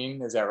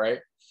 7:15, is that right?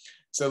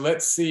 So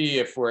let's see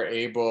if we're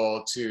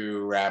able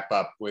to wrap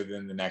up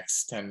within the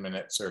next 10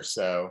 minutes or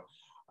so.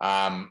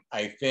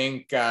 I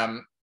think,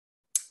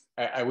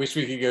 I wish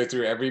we could go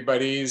through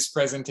everybody's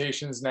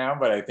presentations now,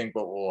 but I think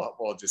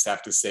we'll just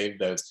have to save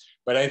those.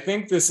 But I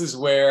think this is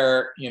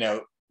where, you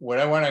know, what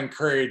I want to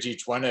encourage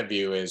each one of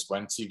you is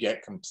once you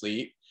get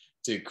complete,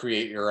 to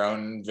create your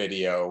own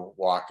video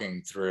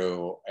walking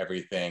through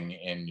everything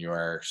in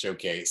your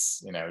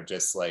showcase, you know,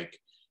 just like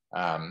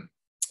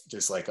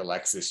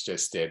Alexis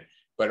just did.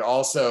 But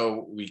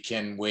also we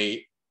can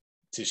wait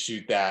to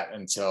shoot that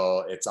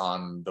until it's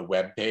on the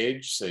web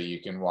page, so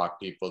you can walk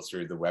people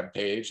through the web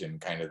page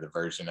and kind of the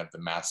version of the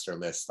master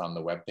list on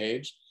the web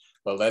page.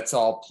 But let's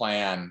all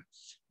plan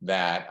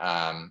that,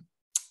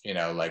 you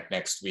know, like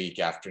next week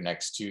after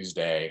next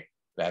Tuesday,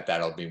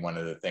 that'll be one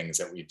of the things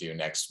that we do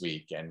next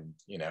week. And,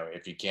 you know,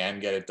 if you can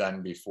get it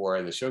done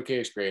before the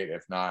showcase, great.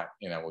 If not,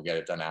 you know, we'll get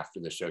it done after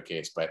the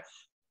showcase. But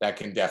that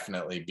can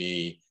definitely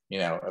be, you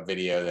know, a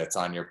video that's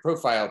on your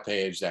profile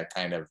page that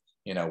kind of,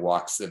 you know,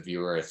 walks the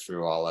viewer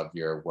through all of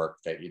your work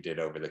that you did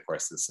over the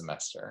course of the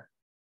semester.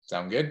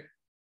 Sound good?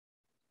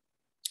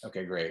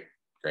 Okay, great.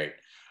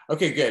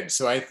 Okay, good.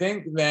 So I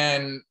think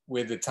then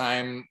with the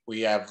time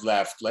we have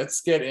left,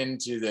 let's get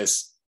into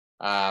this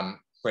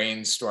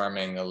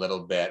brainstorming a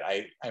little bit.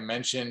 I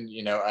mentioned,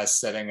 you know, us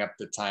setting up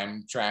the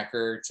time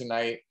tracker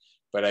tonight,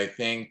 but I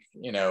think,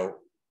 you know,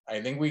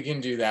 I think we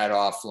can do that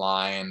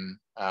offline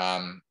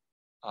on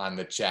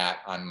the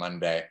chat on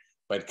Monday.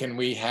 But can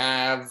we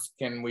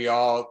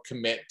all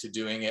commit to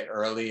doing it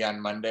early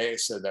on Monday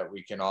so that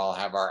we can all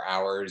have our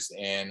hours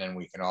in and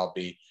we can all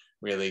be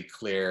really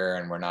clear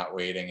and we're not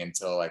waiting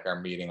until like our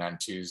meeting on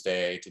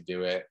Tuesday to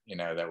do it, you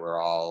know, that we're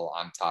all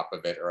on top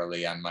of it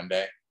early on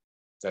Monday?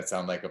 Does that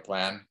sound like a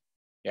plan?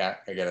 Yeah,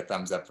 I get a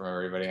thumbs up from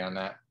everybody on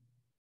that.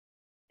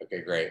 Okay,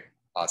 great.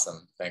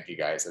 Awesome. Thank you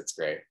guys. That's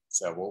great.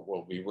 So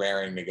we'll be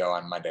raring to go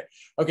on Monday.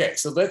 Okay,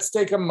 so let's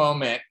take a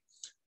moment.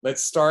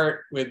 Let's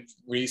start with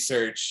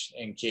research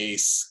in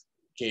case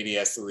Katie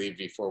has to leave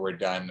before we're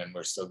done, and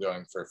we're still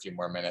going for a few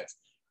more minutes.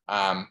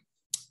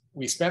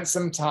 We spent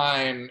some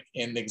time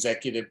in the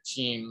executive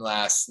team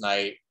last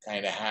night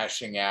kind of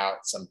hashing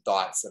out some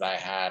thoughts that I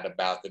had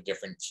about the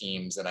different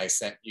teams, and I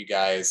sent you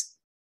guys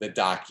the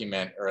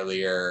document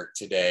earlier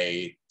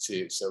today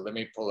too. So let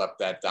me pull up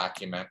that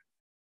document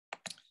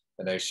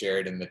that I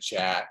shared in the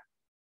chat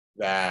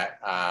that,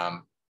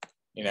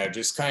 you know,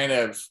 just kind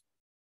of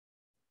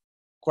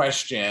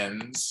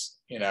questions,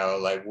 you know,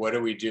 like what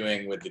are we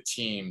doing with the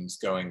teams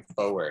going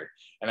forward?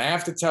 And I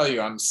have to tell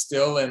you, I'm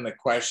still in the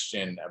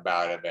question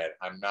about it.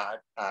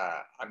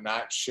 I'm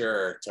not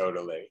sure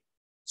totally.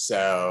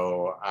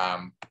 So,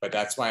 but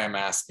that's why I'm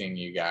asking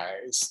you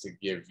guys to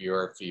give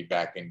your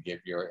feedback and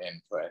give your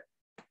input.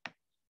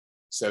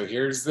 So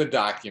here's the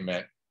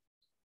document.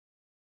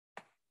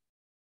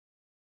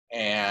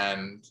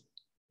 And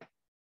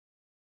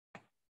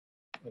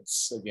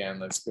let's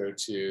go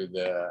to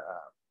the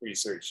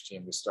research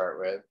team to start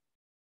with.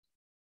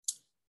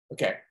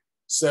 Okay,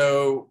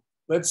 so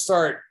let's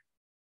start.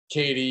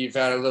 Katie, you've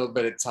had a little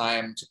bit of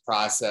time to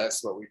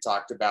process what we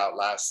talked about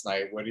last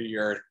night. What are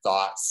your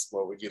thoughts?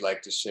 What would you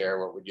like to share?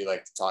 What would you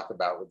like to talk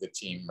about with the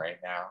team right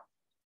now?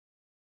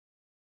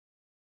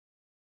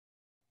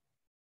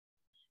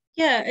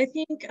 Yeah, I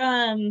think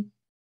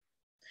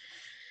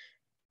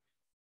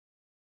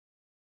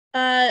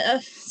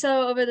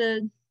so over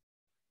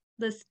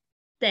this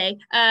day,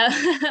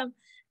 I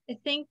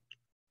think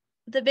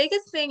the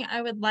biggest thing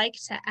I would like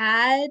to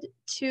add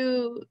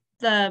to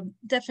the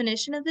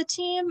definition of the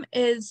team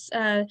is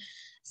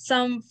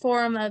some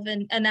form of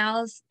an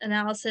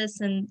analysis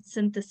and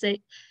synthesize,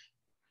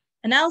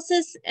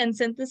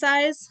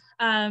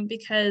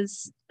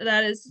 because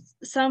that is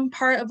some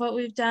part of what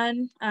we've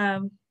done,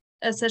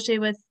 especially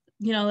with,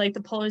 you know, like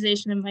the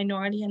polarization and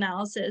minority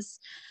analysis.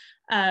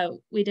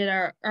 We did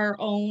our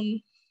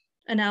own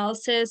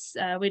analysis.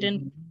 We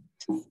didn't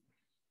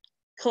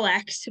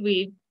collect,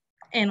 we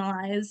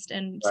analyzed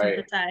and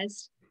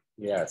synthesized.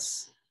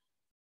 Yes.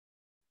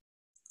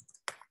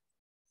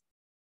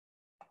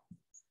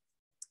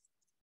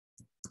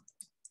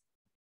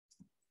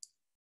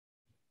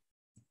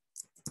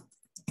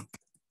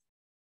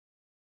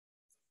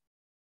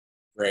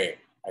 Great.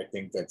 I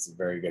think that's a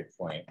very good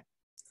point.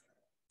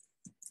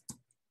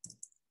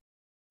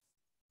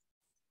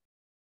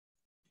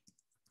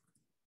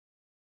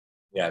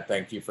 Yeah,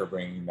 thank you for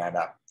bringing that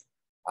up.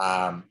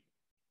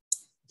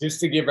 Just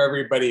to give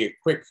everybody a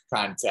quick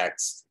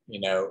context,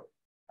 you know,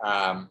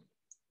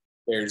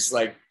 there's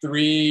like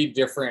 3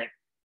 different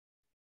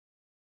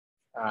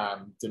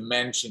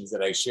dimensions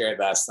that I shared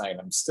last night.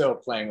 I'm still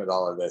playing with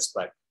all of this,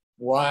 but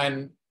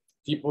one,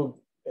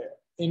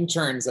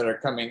 interns that are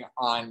coming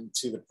on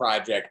to the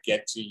project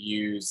get to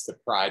use the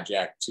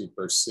project to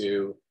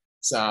pursue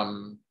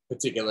some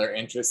particular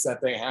interests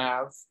that they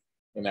have,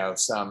 you know,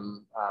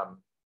 some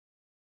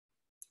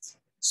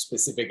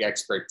specific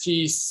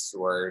expertise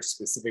or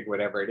specific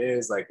whatever it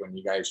is, like when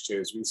you guys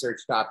chose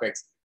research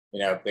topics, you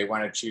know, if they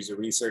want to choose a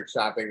research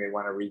topic, they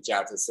want to reach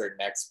out to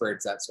certain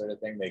experts, that sort of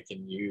thing, they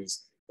can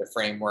use the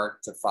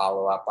framework to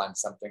follow up on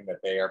something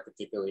that they are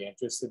particularly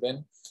interested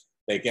in.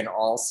 They can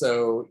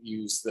also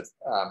use the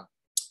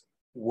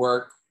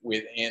work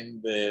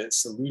within the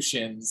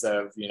solutions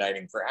of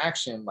Uniting for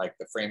Action, like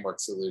the framework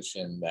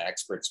solution, the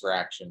experts for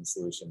action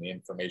solution, the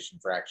information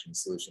for action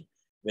solution.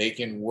 They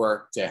can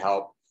work to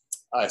help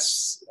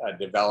us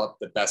develop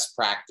the best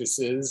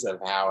practices of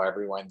how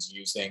everyone's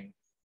using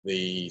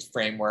the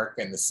framework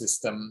and the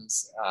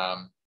systems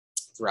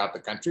throughout the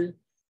country.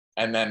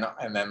 And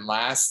then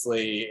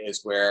lastly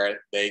is where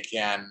they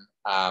can,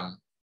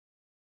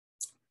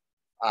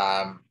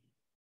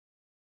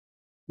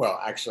 well,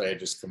 actually I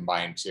just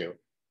combined 2.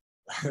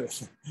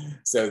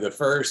 So the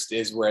first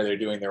is where they're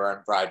doing their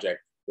own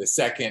project. The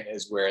second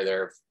is where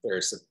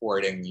they're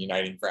supporting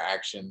Uniting for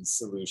Action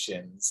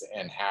solutions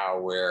and how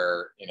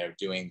we're, you know,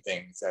 doing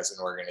things as an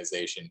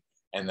organization.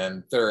 And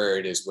then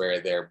third is where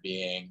they're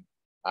being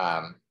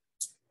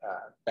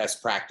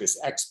best practice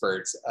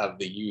experts of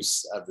the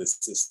use of the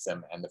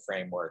system and the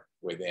framework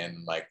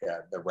within like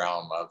the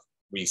realm of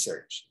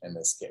research in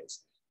this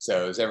case.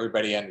 So does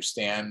everybody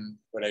understand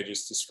what I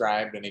just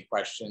described? Any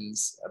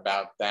questions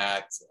about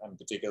that, in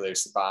particular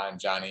Sabah and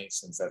Johnny,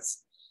 since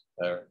that's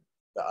the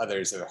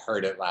others have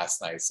heard it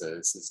last night, so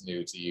this is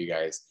new to you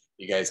guys.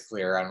 You guys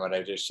clear on what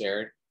I just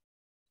shared?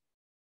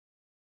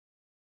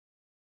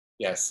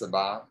 Yes,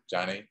 Sabah,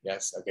 Johnny,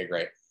 yes, okay,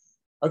 great.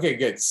 Okay,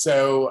 good.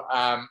 So,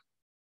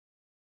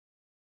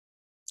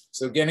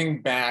 so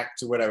getting back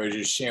to what I was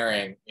just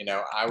sharing, you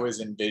know, I was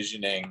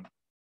envisioning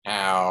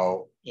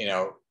how, you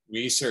know,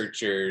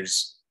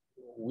 researchers,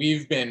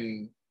 we've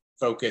been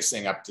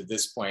focusing up to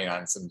this point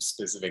on some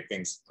specific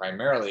things,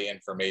 primarily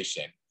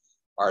information,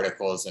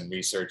 articles and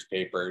research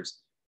papers,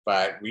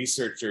 but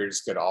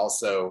researchers could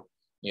also,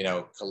 you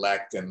know,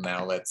 collect, and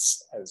now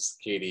let's, as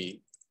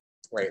Katie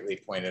rightly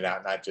pointed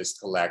out, not just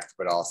collect,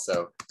 but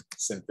also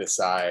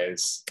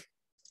synthesize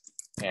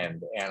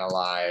and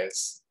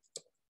analyze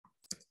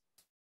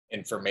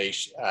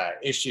information,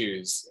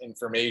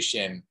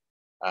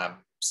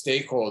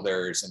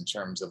 stakeholders in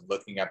terms of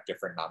looking up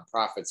different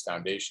nonprofits,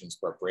 foundations,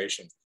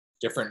 corporations,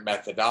 different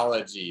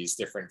methodologies,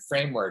 different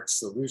frameworks,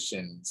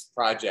 solutions,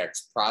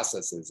 projects,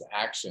 processes,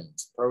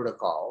 actions,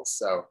 protocols.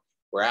 So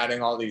we're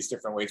adding all these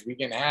different ways. We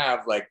can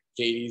have, like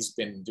Katie's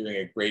been doing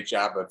a great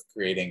job of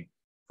creating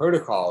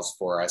protocols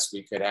for us.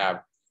 We could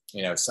have,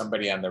 you know,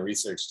 somebody on the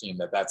research team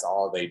that's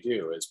all they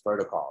do is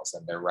protocols,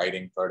 and they're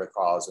writing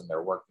protocols and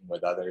they're working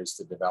with others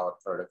to develop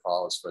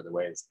protocols for the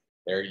ways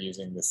they're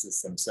using the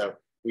system. So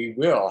we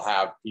will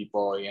have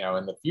people, you know,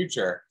 in the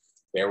future,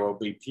 there will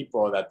be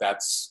people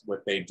that's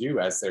what they do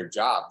as their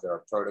job. They're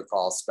a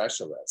protocol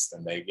specialist,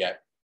 and they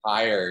get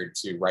hired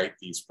to write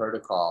these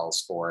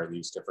protocols for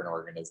these different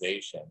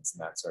organizations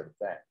and that sort of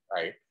thing,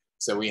 right?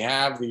 So we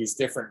have these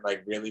different,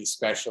 like, really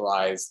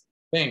specialized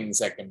things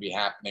that can be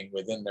happening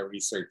within the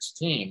research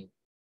team,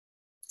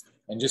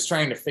 and just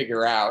trying to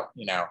figure out,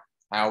 you know,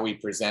 how we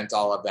present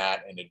all of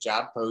that in a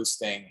job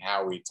posting,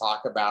 how we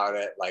talk about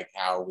it, like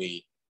how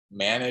we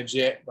manage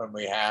it when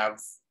we have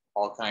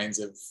all kinds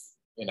of,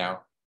 you know,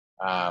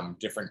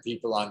 different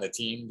people on the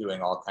team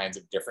doing all kinds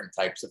of different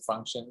types of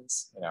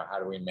functions. You know, how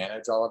do we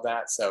manage all of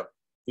that? So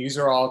these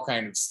are all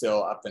kind of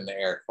still up in the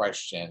air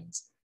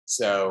questions.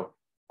 So,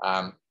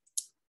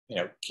 you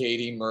know,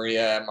 Katie,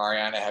 Maria,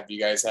 Mariana, have you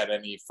guys had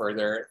any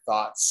further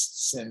thoughts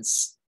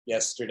since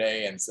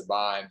yesterday? And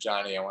Sabah and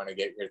Johnny, I want to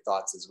get your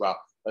thoughts as well.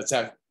 Let's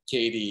have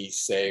Katie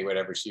say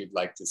whatever she'd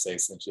like to say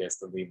since she has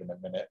to leave in a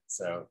minute.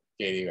 So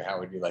Katie, how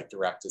would you like to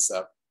wrap this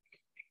up?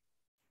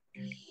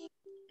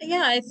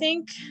 Yeah, I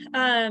think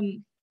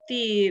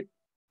the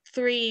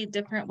 3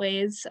 different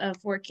ways of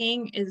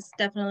working is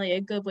definitely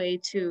a good way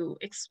to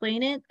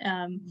explain it.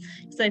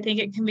 So I think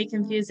it can be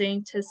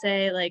confusing to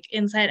say like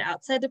inside,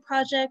 outside the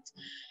project,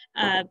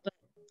 but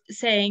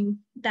saying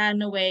that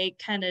in a way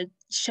kind of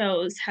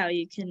shows how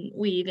you can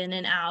weave in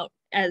and out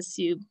as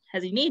you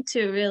need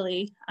to,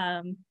 really.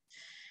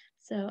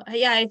 So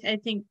yeah, I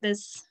think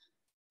this,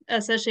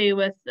 especially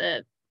with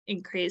the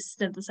increase,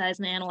 synthesize,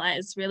 and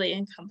analyze, really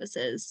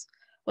encompasses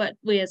what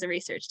we as a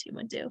research team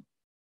would do.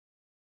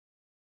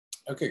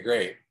 Okay,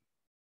 great.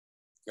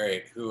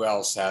 Great. Who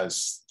else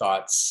has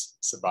thoughts?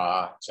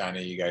 Sabah,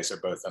 Johnny, you guys are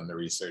both on the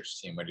research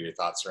team. What are your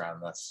thoughts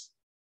around this?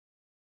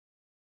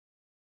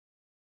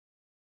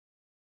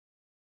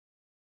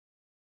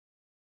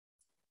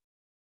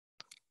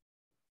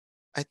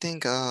 I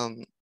think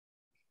the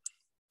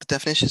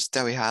definitions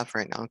that we have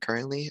right now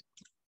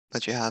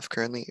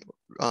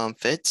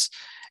fits.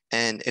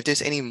 And if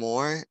there's any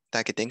more that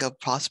I could think of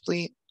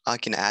possibly, I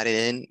can add it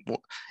in.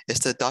 Is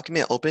the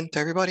document open to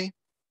everybody?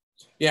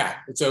 Yeah,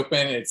 it's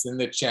open. It's in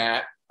the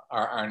chat,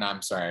 or no,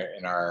 I'm sorry,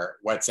 in our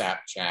WhatsApp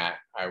chat.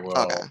 I will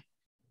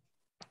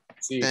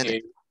see you,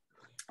 Katie.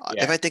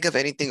 If I think of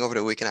anything over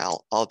the weekend,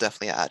 I'll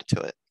definitely add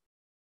to it.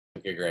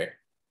 Okay, great.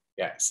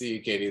 Yeah, see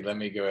you, Katie. Let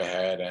me go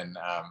ahead and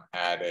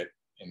add it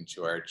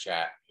into our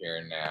chat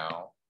here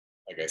now.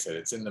 Like I said,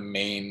 it's in the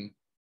main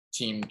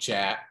team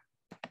chat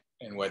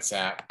in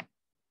WhatsApp.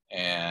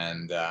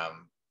 And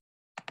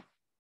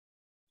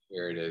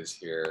here it is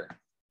here.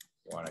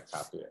 You want to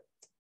copy it.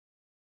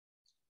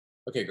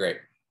 Okay, great.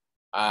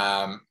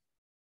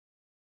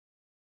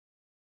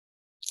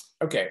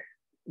 Okay,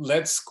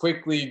 let's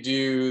quickly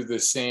do the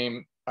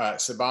same.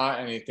 Sabah,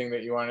 anything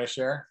that you want to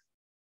share?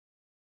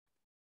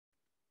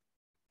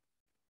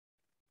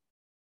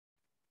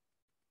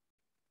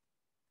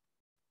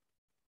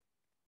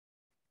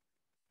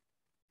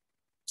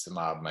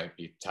 Sabah might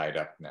be tied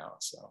up now,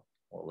 so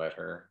we'll let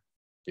her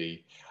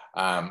be.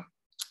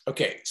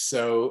 Okay,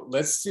 so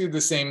let's do the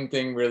same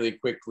thing really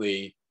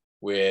quickly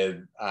with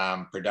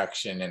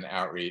production and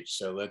outreach.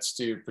 So let's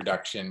do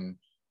production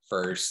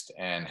first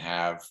and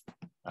have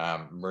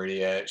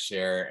Maria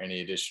share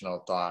any additional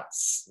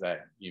thoughts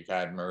that you've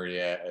had,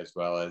 Maria, as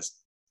well as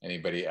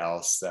anybody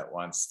else that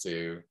wants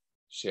to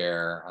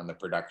share on the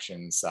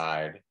production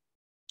side.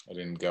 I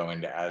didn't go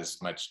into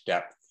as much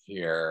depth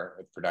here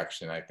with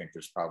production. I think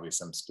there's probably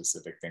some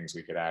specific things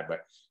we could add,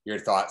 but your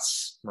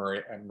thoughts,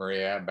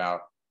 Maria,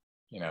 about,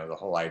 you know, the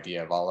whole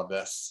idea of all of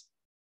this?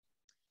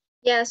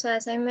 Yeah, so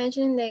as I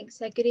mentioned in the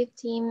executive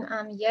team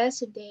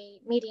yesterday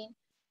meeting,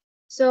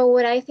 so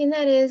what I think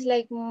that is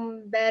like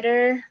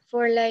better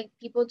for like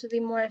people to be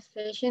more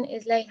efficient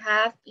is like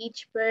have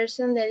each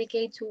person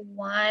dedicate to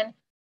one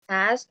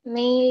task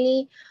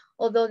mainly,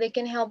 although they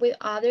can help with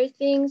other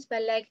things,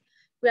 but like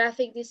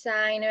graphic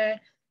designer,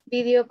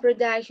 video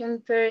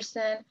production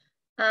person,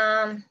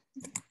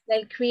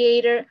 like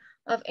creator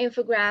of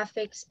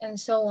infographics and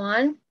so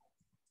on.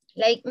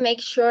 Like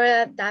make sure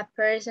that that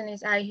person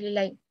is actually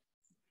like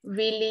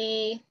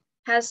really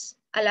has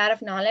a lot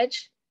of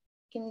knowledge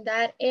in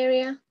that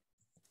area.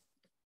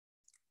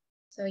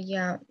 So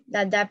yeah,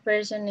 that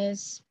person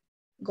is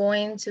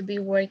going to be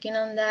working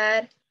on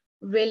that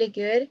really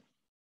good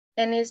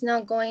and is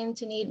not going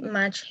to need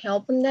much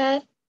help on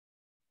that.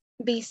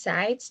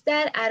 Besides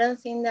that, I don't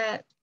think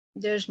that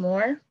there's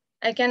more.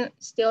 I can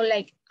still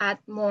like add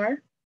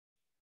more.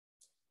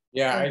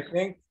 Yeah, I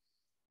think,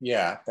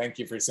 yeah, thank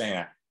you for saying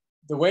that.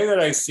 The way that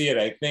I see it,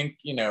 I think,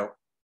 you know,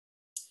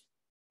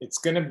 it's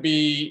going to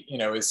be, you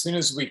know, as soon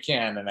as we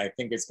can, and I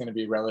think it's going to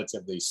be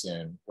relatively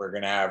soon, we're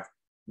going to have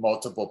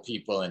multiple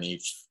people in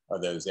each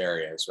of those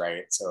areas,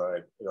 right?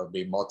 So it'll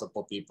be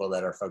multiple people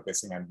that are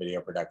focusing on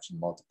video production,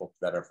 multiple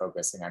that are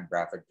focusing on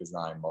graphic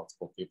design,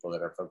 multiple people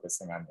that are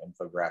focusing on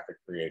infographic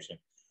creation.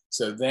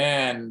 So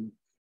then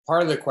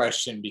part of the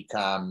question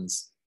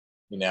becomes,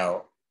 you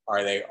know,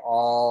 are they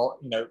all,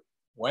 you know,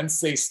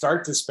 once they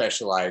start to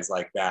specialize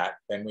like that,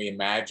 then we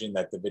imagine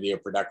that the video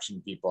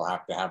production people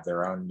have to have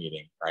their own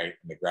meeting, right?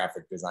 And the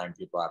graphic design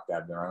people have to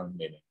have their own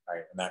meeting,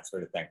 right? And that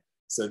sort of thing.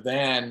 So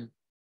then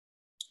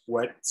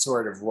what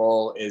sort of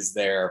role is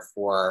there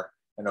for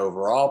an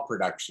overall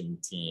production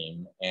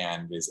team?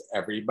 And is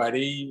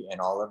everybody in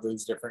all of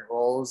those different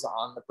roles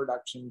on the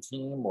production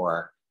team?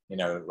 Or, you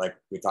know, like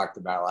we talked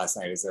about last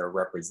night, is there a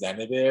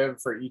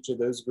representative for each of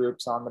those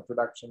groups on the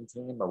production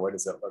team? Or what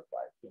does it look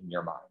like in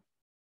your mind?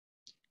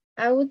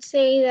 I would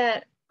say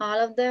that all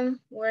of them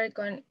work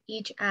on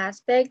each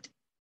aspect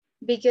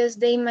because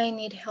they might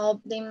need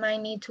help. They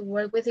might need to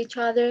work with each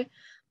other,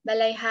 but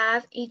like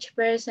have each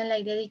person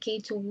like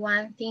dedicate to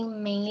one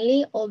thing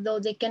mainly, although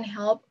they can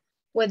help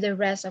with the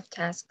rest of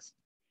tasks.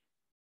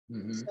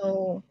 Mm-hmm.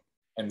 So,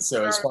 and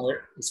so as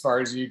far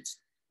as you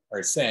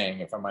are saying,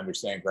 if I'm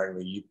understanding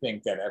correctly, you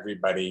think that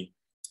everybody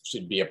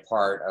should be a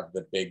part of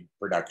the big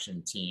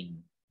production team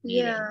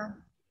meeting.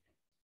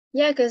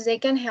 Yeah, because they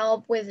can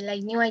help with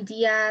like new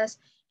ideas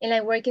and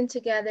like working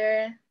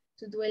together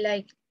to do it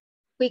like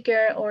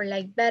quicker or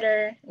like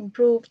better,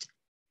 improved.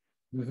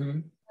 Mm-hmm.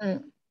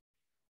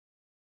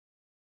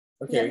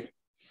 Okay.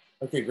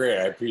 Yeah. Okay, great.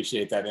 I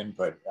appreciate that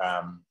input.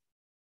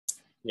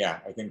 Yeah,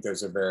 I think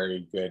those are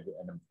very good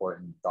and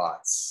important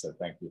thoughts. So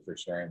thank you for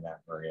sharing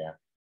that, Maria.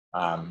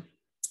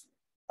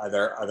 Are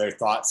there other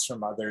thoughts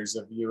from others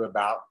of you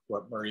about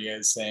what Maria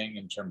is saying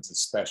in terms of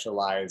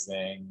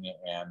specializing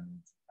and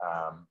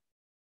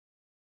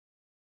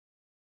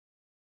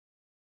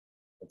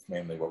that's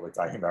mainly what we're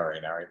talking about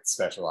right now, right?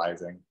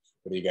 Specializing.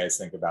 What do you guys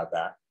think about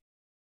that?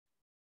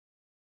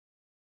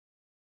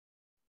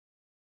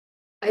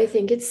 I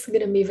think it's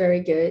gonna be very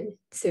good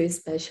to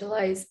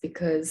specialize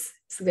because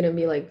it's gonna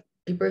be like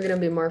people are gonna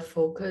be more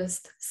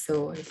focused.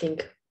 So I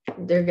think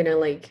they're gonna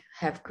like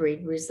have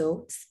great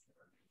results.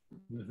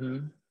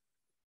 Mm-hmm.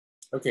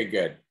 Okay,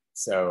 good.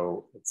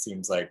 So it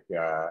seems like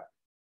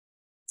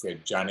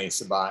good. Johnny,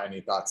 Sabah, any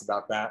thoughts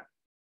about that?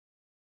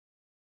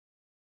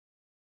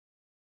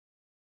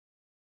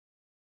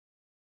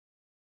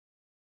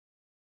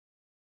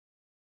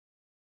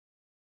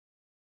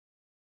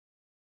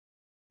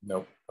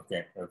 Nope.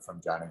 Okay,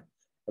 from Johnny.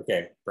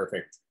 Okay,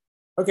 perfect.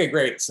 Okay,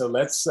 great. So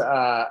let's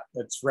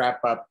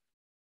wrap up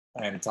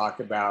and talk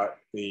about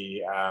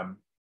the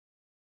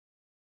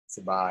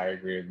Sabah. I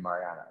agree with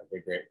Mariana.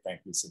 Okay, great.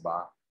 Thank you,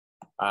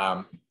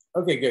 Sabah.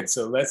 Okay, good.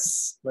 So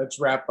let's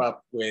wrap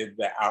up with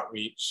the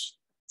outreach.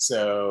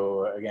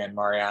 So again,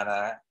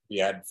 Mariana,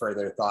 you had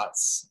further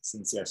thoughts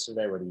since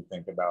yesterday. What do you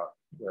think about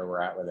where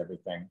we're at with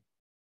everything?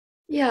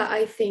 Yeah,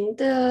 I think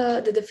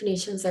the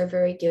definitions are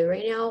very good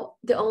right now.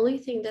 The only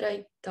thing that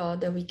I thought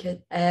that we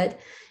could add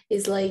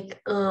is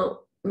like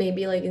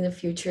maybe like in the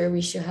future we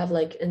should have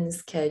like a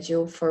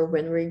schedule for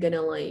when we're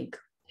gonna like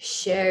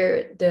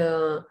share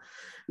the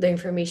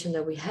information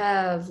that we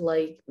have.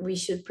 Like we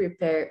should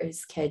prepare a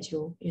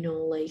schedule, you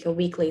know, like a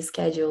weekly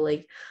schedule,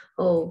 like,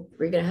 oh,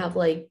 we're gonna have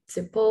like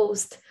to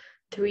post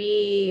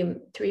three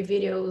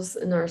videos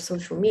in our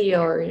social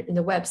media or in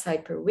the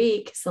website per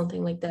week,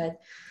 something like that.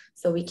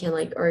 So we can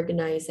like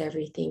organize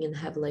everything and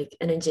have like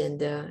an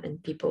agenda,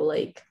 and people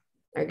like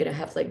are gonna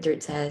have like their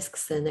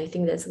tasks. And I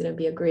think that's gonna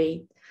be a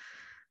great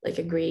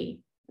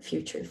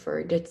future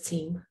for the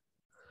team.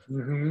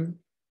 Mm-hmm.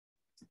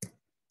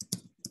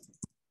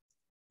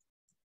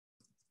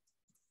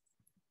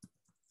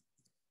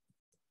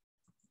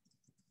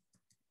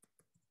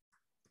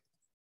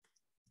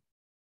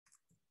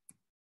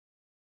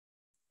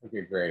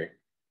 Okay, great.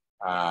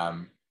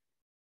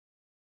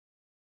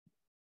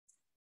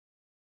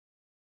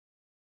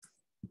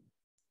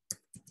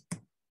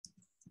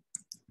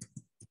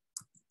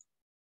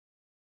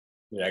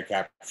 Did I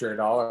capture it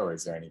all, or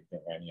is there any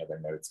other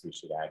notes we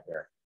should add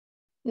here?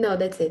 No,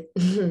 that's it.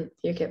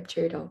 You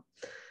captured it all.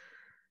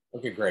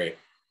 Okay, great.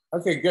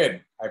 Okay,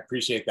 good. I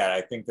appreciate that.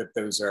 I think that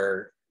those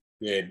are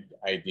good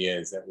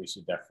ideas that we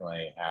should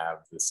definitely have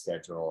the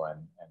schedule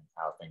and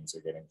how things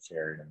are getting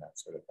shared and that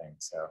sort of thing.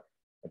 So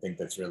I think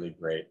that's really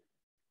great.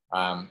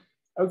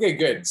 Okay,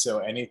 good. So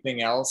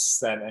anything else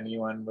that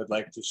anyone would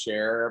like to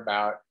share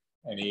about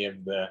any of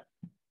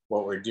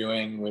what we're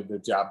doing with the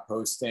job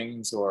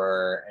postings,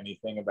 or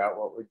anything about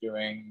what we're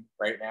doing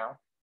right now?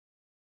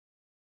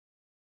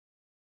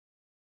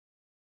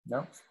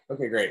 No?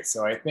 Okay, great.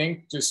 So I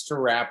think just to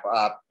wrap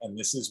up, and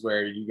this is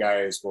where you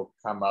guys will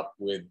come up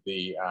with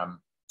the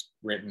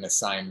written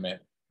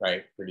assignment,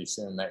 right, pretty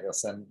soon that you'll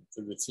send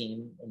to the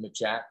team in the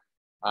chat.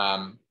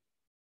 I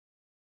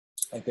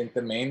think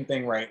the main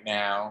thing right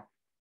now,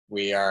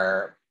 we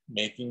are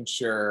making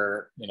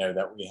sure, you know,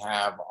 that we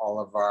have all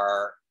of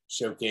our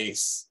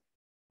showcase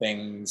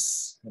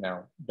things, you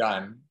know,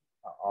 done,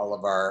 all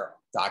of our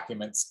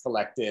documents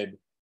collected,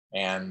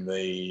 and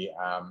the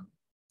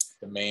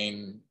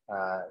main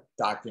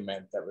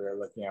document that we were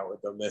looking at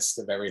with the list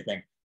of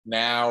everything.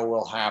 Now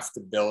we'll have to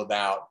build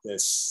out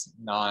this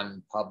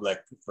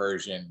non-public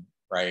version,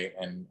 right?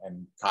 And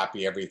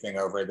copy everything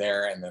over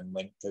there and then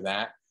link to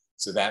that.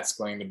 So that's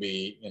going to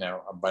be, you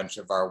know, a bunch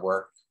of our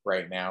work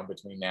right now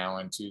between now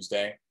and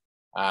Tuesday.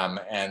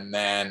 And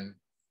then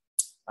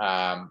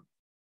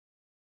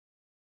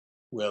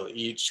we'll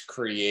each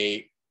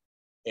create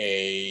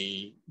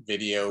a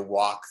video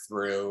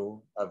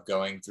walkthrough of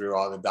going through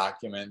all the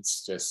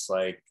documents, just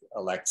like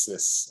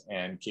Alexis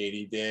and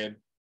Katie did.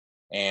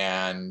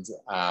 And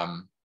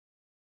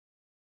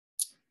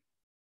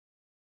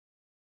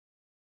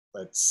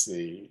let's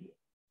see,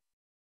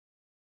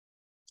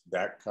 did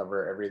that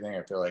cover everything?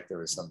 I feel like there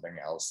was something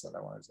else that I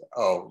wanted to,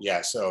 oh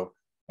yeah, so,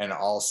 and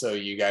also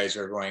you guys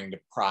are going to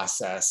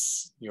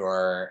process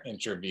your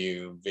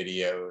interview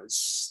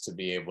videos to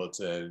be able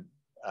to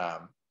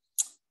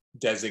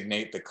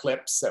designate the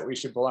clips that we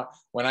should pull out.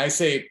 When I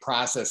say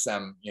process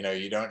them, you know,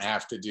 you don't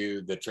have to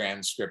do the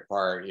transcript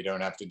part, you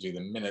don't have to do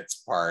the minutes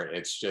part.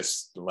 It's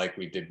just like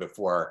we did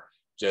before,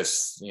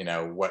 just, you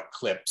know, what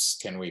clips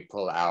can we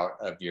pull out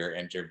of your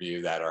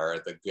interview that are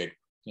the good,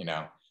 you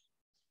know,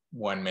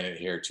 1 minute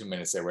here, 2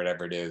 minutes there,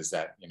 whatever it is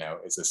that, you know,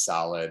 is a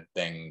solid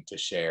thing to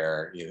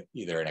share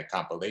either in a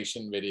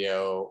compilation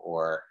video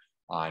or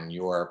on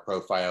your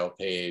profile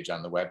page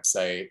on the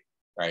website,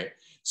 right?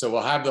 So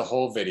we'll have the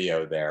whole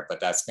video there, but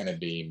that's going to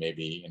be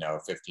maybe, you know, a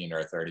 15 or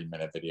a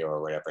 30-minute video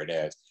or whatever it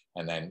is.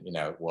 And then, you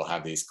know, we'll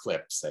have these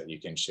clips that you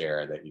can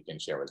share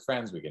with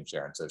friends, we can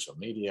share on social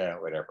media,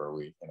 whatever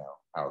we, you know,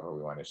 however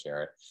we want to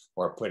share it,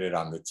 or put it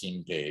on the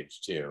team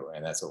page too.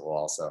 And that's what we'll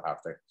also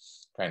have to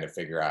kind of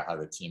figure out, how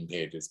the team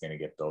page is going to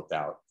get built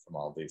out from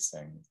all these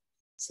things.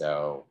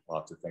 So we'll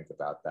have to think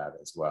about that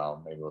as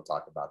well. Maybe we'll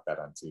talk about that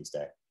on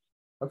Tuesday.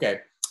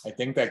 Okay. I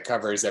think that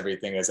covers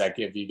everything. Does that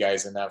give you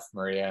guys enough,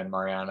 Maria and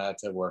Mariana,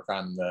 to work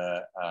on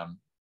the,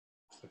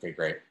 okay,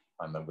 great,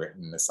 on the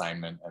written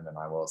assignment, and then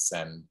I will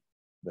send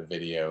the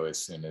video as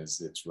soon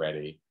as it's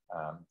ready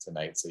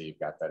tonight, so you've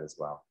got that as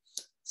well.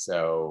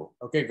 So,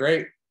 okay,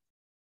 great.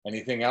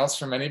 Anything else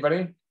from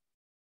anybody?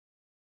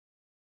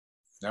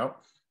 No?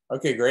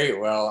 Okay, great.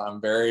 Well,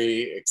 I'm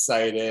very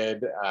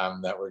excited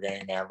that we're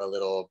going to have a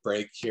little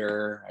break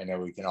here. I know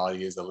we can all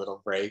use a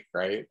little break,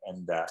 right?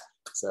 And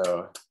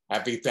so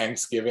happy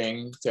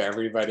Thanksgiving to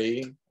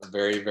everybody. I'm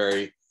very,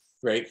 very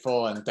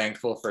grateful and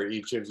thankful for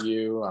each of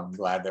you. I'm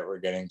glad that we're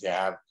getting to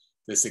have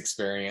this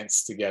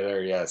experience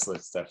together. Yes,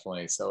 let's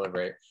definitely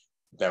celebrate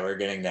that we're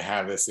getting to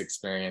have this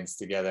experience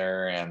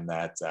together, and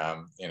that,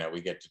 you know, we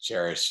get to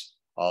cherish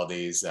all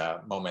these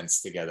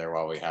moments together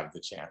while we have the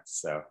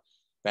chance. So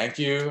thank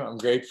you. I'm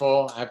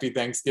grateful. Happy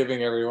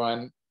Thanksgiving,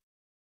 everyone.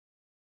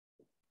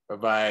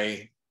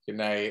 Bye-bye. Good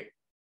night.